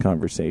have this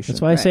conversation.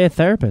 That's why I say a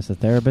therapist. A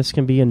therapist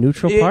can be a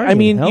neutral party. I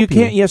mean, and help you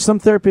can't. Yeah, some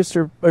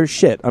therapists are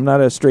shit. I'm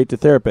not a straight to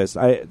therapist.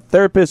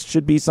 Therapist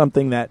should be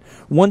something that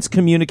once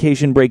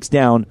communication breaks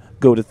down,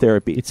 go to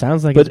therapy. It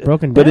sounds like it's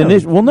broken but down. They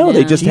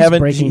Yeah. just She's haven't.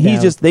 breaking down.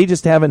 They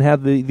just haven't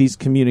had these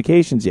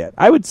communications yet.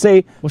 I would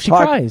say. Well, she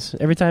cries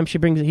every time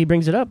he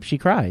brings it up. She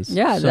cries.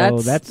 Yeah, so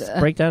that's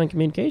breakdown in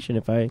communication.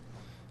 If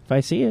I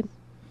see it,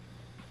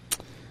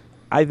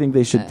 I think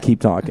they should keep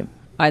talking.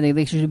 I think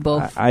they should do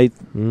both. I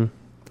think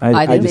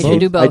they should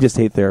do both. I just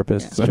hate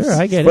therapists. Yeah. Sure,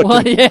 I get it.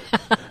 Well, yeah.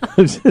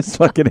 I just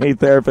fucking hate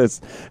therapists.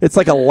 It's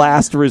like a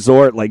last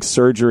resort, like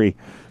surgery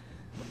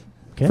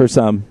Okay. for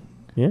some.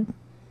 Yeah.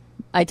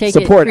 I take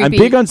Support. it. I'm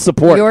Creepy. big on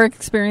support. Your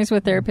experience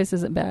with therapists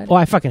isn't bad. Oh,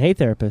 I fucking hate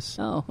therapists.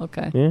 Oh,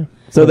 okay. Yeah.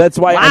 So that's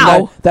why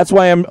Wow. that's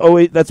why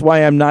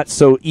I'm not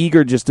so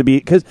eager just to be,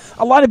 because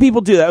a lot of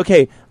people do that.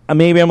 Okay,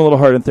 maybe I'm a little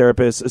hard on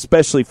therapists,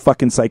 especially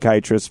fucking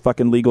psychiatrists,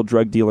 fucking legal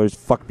drug dealers,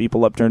 fuck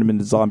people up, turn them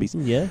into zombies.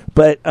 Yeah.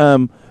 But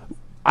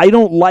I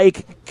don't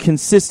like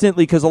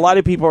consistently, because a lot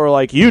of people are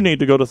like, you need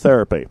to go to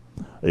therapy.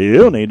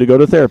 You need to go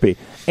to therapy.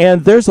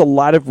 And there's a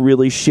lot of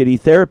really shitty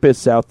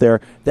therapists out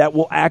there that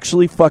will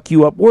actually fuck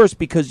you up worse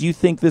because you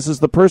think this is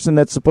the person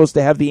that's supposed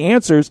to have the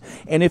answers.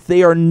 And if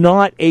they are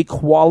not a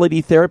quality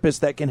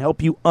therapist that can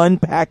help you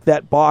unpack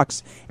that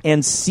box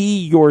and see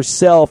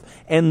yourself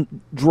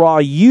and draw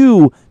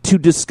you to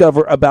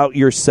discover about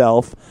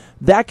yourself,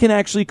 that can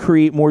actually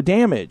create more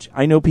damage.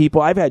 I know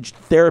people, I've had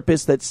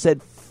therapists that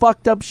said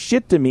fucked up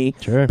shit to me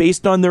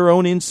based on their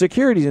own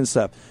insecurities and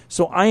stuff.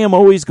 So I am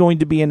always going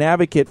to be an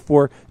advocate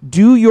for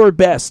do your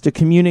best to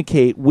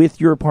communicate with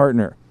your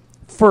partner.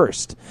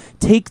 First,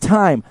 take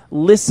time,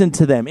 listen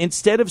to them.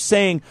 Instead of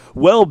saying,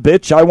 well,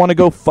 bitch, I want to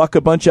go fuck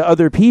a bunch of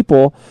other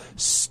people,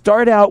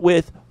 start out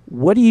with,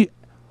 what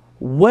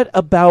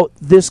about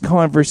this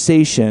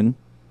conversation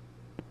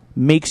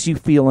makes you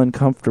feel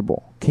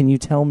uncomfortable? Can you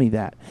tell me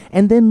that?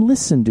 And then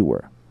listen to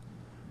her.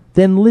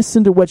 Then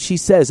listen to what she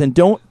says, and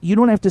you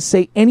don't have to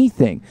say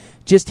anything.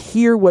 Just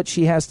hear what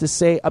she has to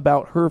say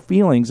about her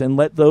feelings and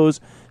let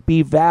those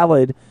be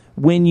valid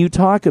when you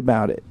talk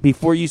about it.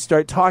 Before you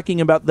start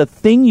talking about the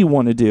thing you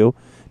want to do,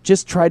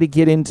 just try to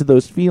get into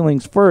those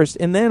feelings first.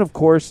 And then, of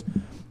course,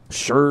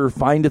 sure,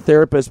 find a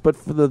therapist, but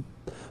for the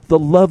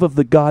love of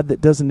the God that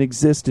doesn't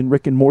exist in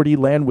Rick and Morty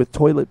land with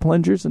toilet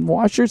plungers and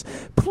washers,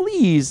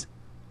 please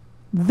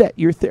vet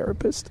your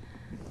therapist.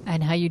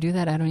 And how you do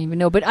that, I don't even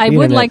know. But I would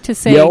Internet. like to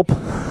say, Yelp.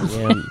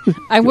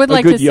 I would A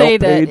like to good say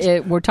Yelp page.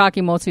 that we're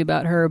talking mostly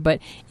about her, but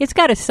it's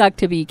got to suck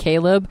to be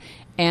Caleb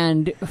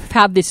and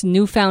have this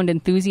newfound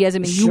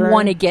enthusiasm, and Sure. you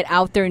want to get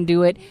out there and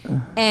do it,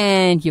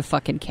 and you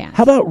fucking can't.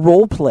 How about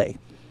role play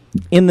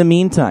in the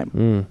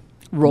meantime?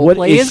 Role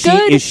play is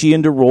good. Is she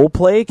into role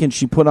play? Can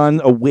she put on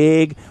a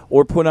wig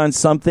or put on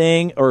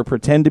something or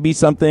pretend to be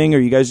something? Or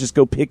you guys just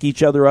go pick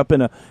each other up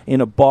in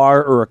a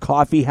bar or a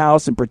coffee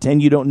house and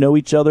pretend you don't know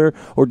each other?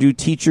 Or do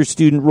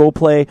teacher-student role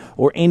play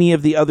or any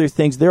of the other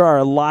things? There are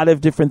a lot of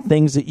different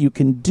things that you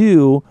can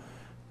do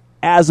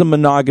as a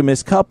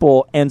monogamous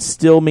couple and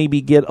still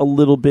maybe get a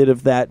little bit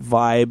of that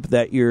vibe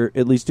that you're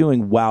at least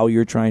doing while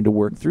you're trying to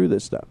work through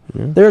this stuff.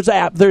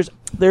 Yeah.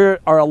 There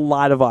are a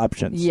lot of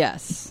options.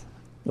 Yes.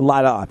 A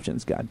lot of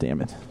options, God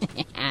damn it.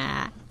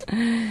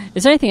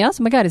 Is there anything else?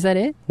 Oh my God, is that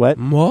it? What?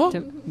 What?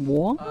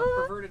 What?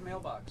 Perverted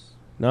mailbox.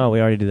 No, we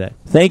already did that.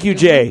 Thank you,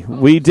 Jay.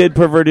 We did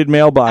Perverted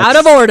Mailbox. Out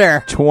of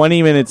order.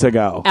 20 minutes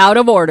ago. Out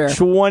of order.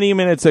 20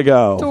 minutes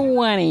ago.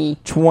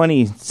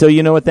 20. So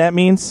you know what that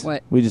means?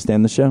 What? We just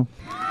end the show.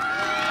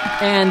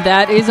 And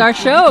that is our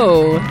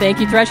show. Thank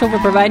you, Threshold, for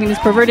providing this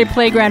perverted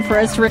playground for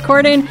us to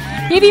record in.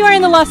 If you are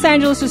in the Los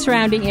Angeles or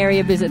surrounding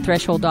area, visit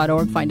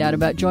threshold.org. Find out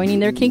about joining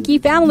their kinky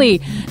family.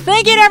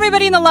 Thank you to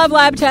everybody in the Love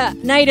Lab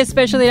tonight,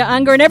 especially to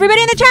Unger and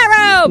everybody in the chat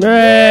room.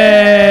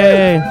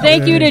 Hooray!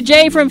 Thank you to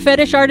Jay from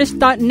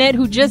fetishartist.net,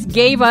 who just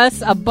gave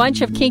us a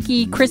bunch of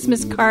kinky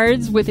Christmas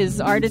cards with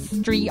his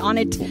artistry on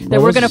it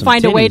that we're going to some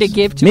find a way to titties.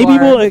 give to Maybe our...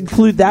 we'll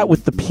include that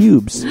with the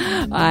pubes.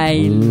 I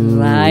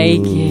like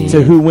it.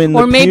 To who win the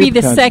Or maybe pube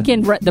the contest. second,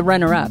 the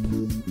runner-up.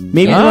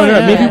 Maybe the Oh,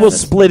 runner-up. yeah. Maybe we'll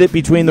split it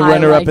between the I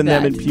runner-up like and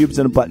them that. and pubes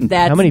and a button.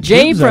 That's How many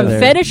Jay pubes are from there?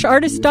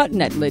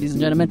 fetishartist.net, ladies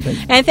and gentlemen.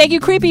 And thank you,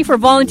 Creepy, for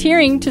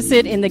volunteering to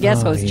sit in the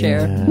guest host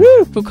chair. yeah.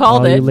 Who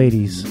called All it? you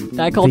ladies.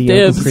 I called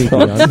The Uncle dibs. Creepy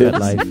on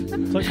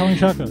FetLife. It's like calling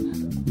shotgun.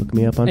 Look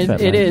me up on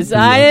FetLife. It is. The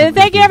Uncle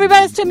Thank you,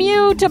 everybody. To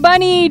Mew, to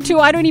Bunny, to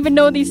I don't even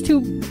know these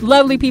two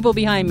lovely people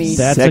behind me.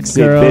 That's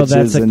Sexy a girl. bitches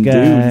That's a and guy.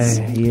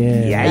 dudes.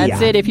 Yeah.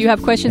 That's it. If you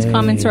have questions,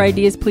 comments, or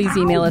ideas, please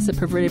email us at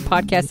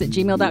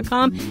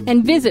pervertedpodcast@gmail.com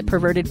and visit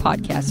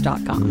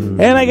pervertedpodcast.com.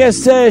 And I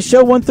guess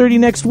show 130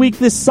 next week.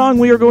 This song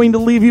we are going to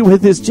leave you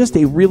with is just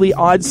a really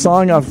odd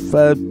song off,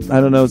 I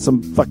don't know,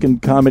 some fucking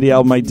comedy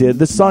album I did.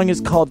 This song is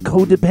called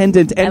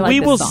Codependent. And I like we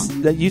this will...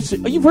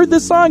 song. You've heard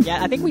this song?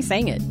 Yeah, I think we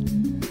sang it.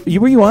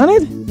 Were you on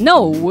it?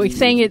 No, we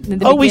sang it in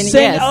the Oh, we beginning.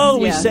 sang. Yes. Oh,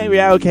 we Yeah. sang.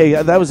 Yeah, okay.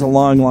 That was a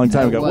long, long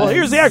time It ago. Well, was.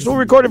 here's the actual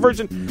recorded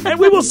version, and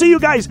we will see you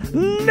guys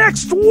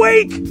next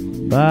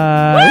week.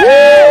 Bye.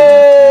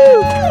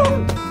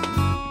 Woo!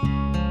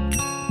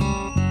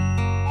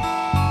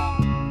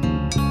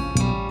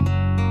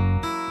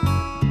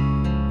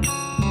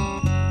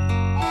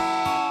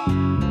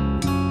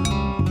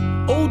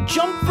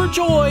 jump for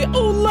joy.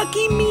 Oh,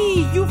 lucky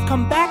me, you've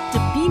come back to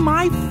be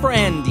my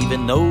friend,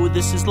 even though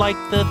this is like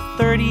the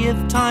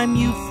 30th time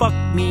you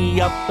fucked me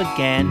up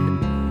again.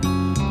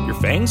 Your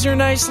fangs are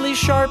nicely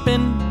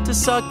sharpened to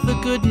suck the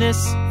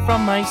goodness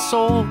from my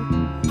soul.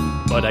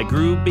 But I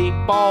grew big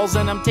balls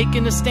and I'm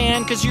taking a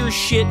stand, cause your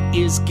shit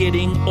is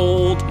getting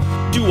old.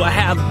 Do I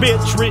have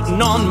bitch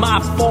written on my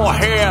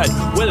forehead?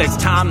 Well, it's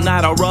time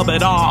that I rub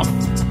it off.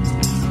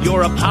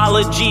 Your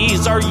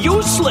apologies are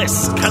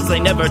useless, cause they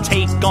never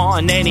take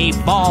on any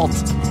fault.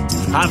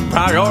 I've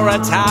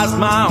prioritized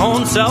my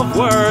own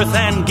self-worth,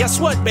 and guess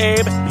what,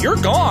 babe? You're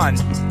gone.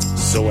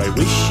 So I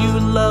wish you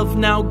love,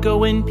 now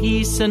go in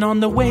peace, and on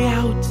the way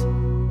out,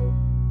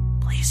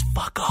 please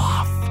fuck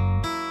off.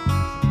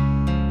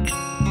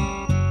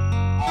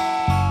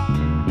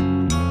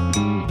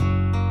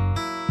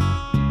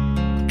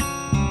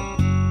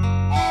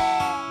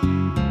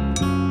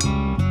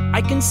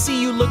 I can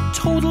see you look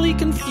totally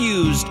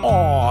confused.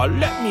 Aw,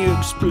 let me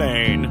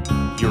explain.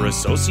 You're a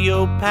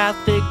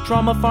sociopathic,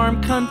 drama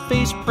farm,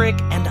 cunt-faced prick,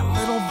 and a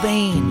little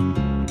vain.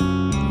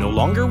 No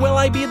longer will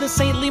I be the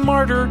saintly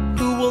martyr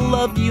who will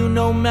love you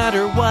no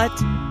matter what.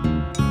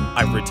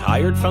 I've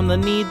retired from the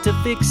need to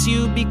fix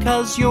you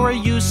because you're a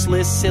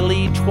useless,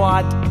 silly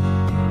twat.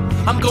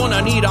 I'm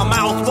gonna need a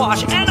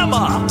mouthwash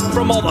enema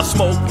from all the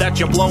smoke that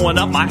you're blowing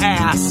up my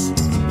ass.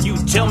 You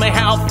tell me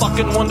how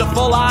fucking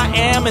wonderful I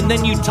am, and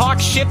then you talk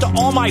shit to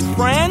all my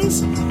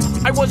friends?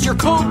 I was your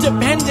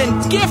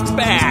codependent gift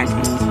bag.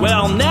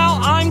 Well, now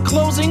I'm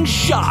closing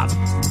shop.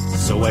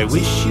 So I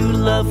wish you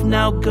love,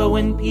 now go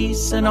in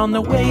peace, and on the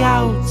way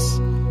out,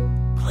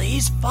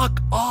 please fuck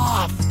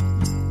off.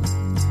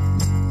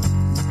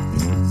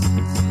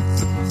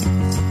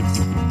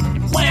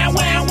 Wah,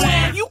 wah,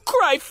 wah. You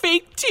cry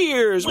fake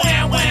tears.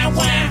 Wah, wah,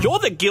 wah. You're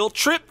the guilt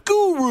trip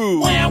guru.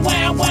 Wah,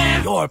 wah,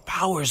 wah. Your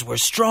powers were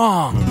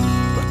strong,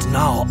 but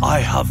now I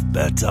have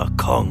better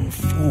kung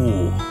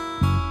fu.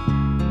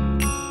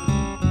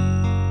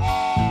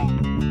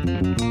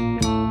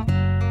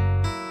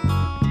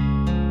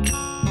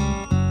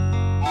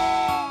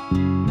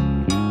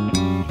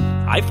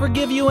 I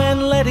forgive you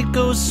and let it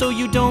go so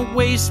you don't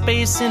waste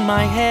space in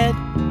my head.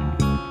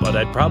 But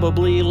I'd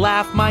probably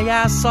laugh my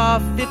ass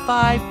off if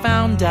I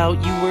found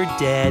out you were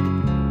dead.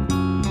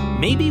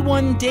 Maybe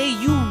one day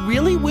you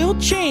really will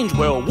change.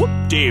 Well,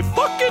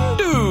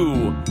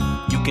 whoop-de-fucking-do.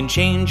 You can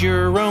change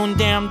your own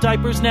damn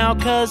diapers now,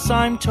 cause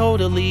I'm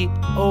totally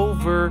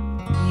over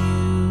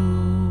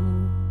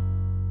you.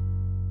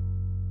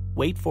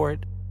 Wait for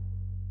it.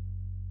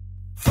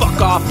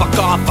 Fuck off, fuck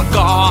off, fuck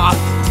off.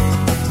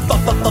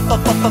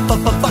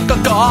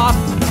 Fuck off.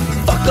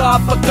 Fuck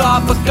off, fuck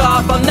off, fuck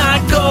off. I'm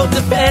not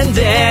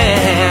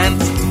codependent.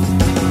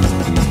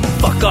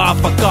 Fuck off,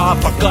 fuck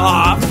off, fuck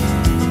off.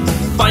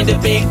 Find a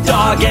big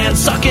dog and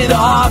suck it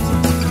off.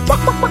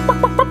 Fuck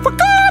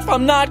off,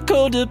 I'm not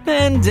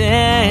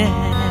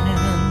codependent.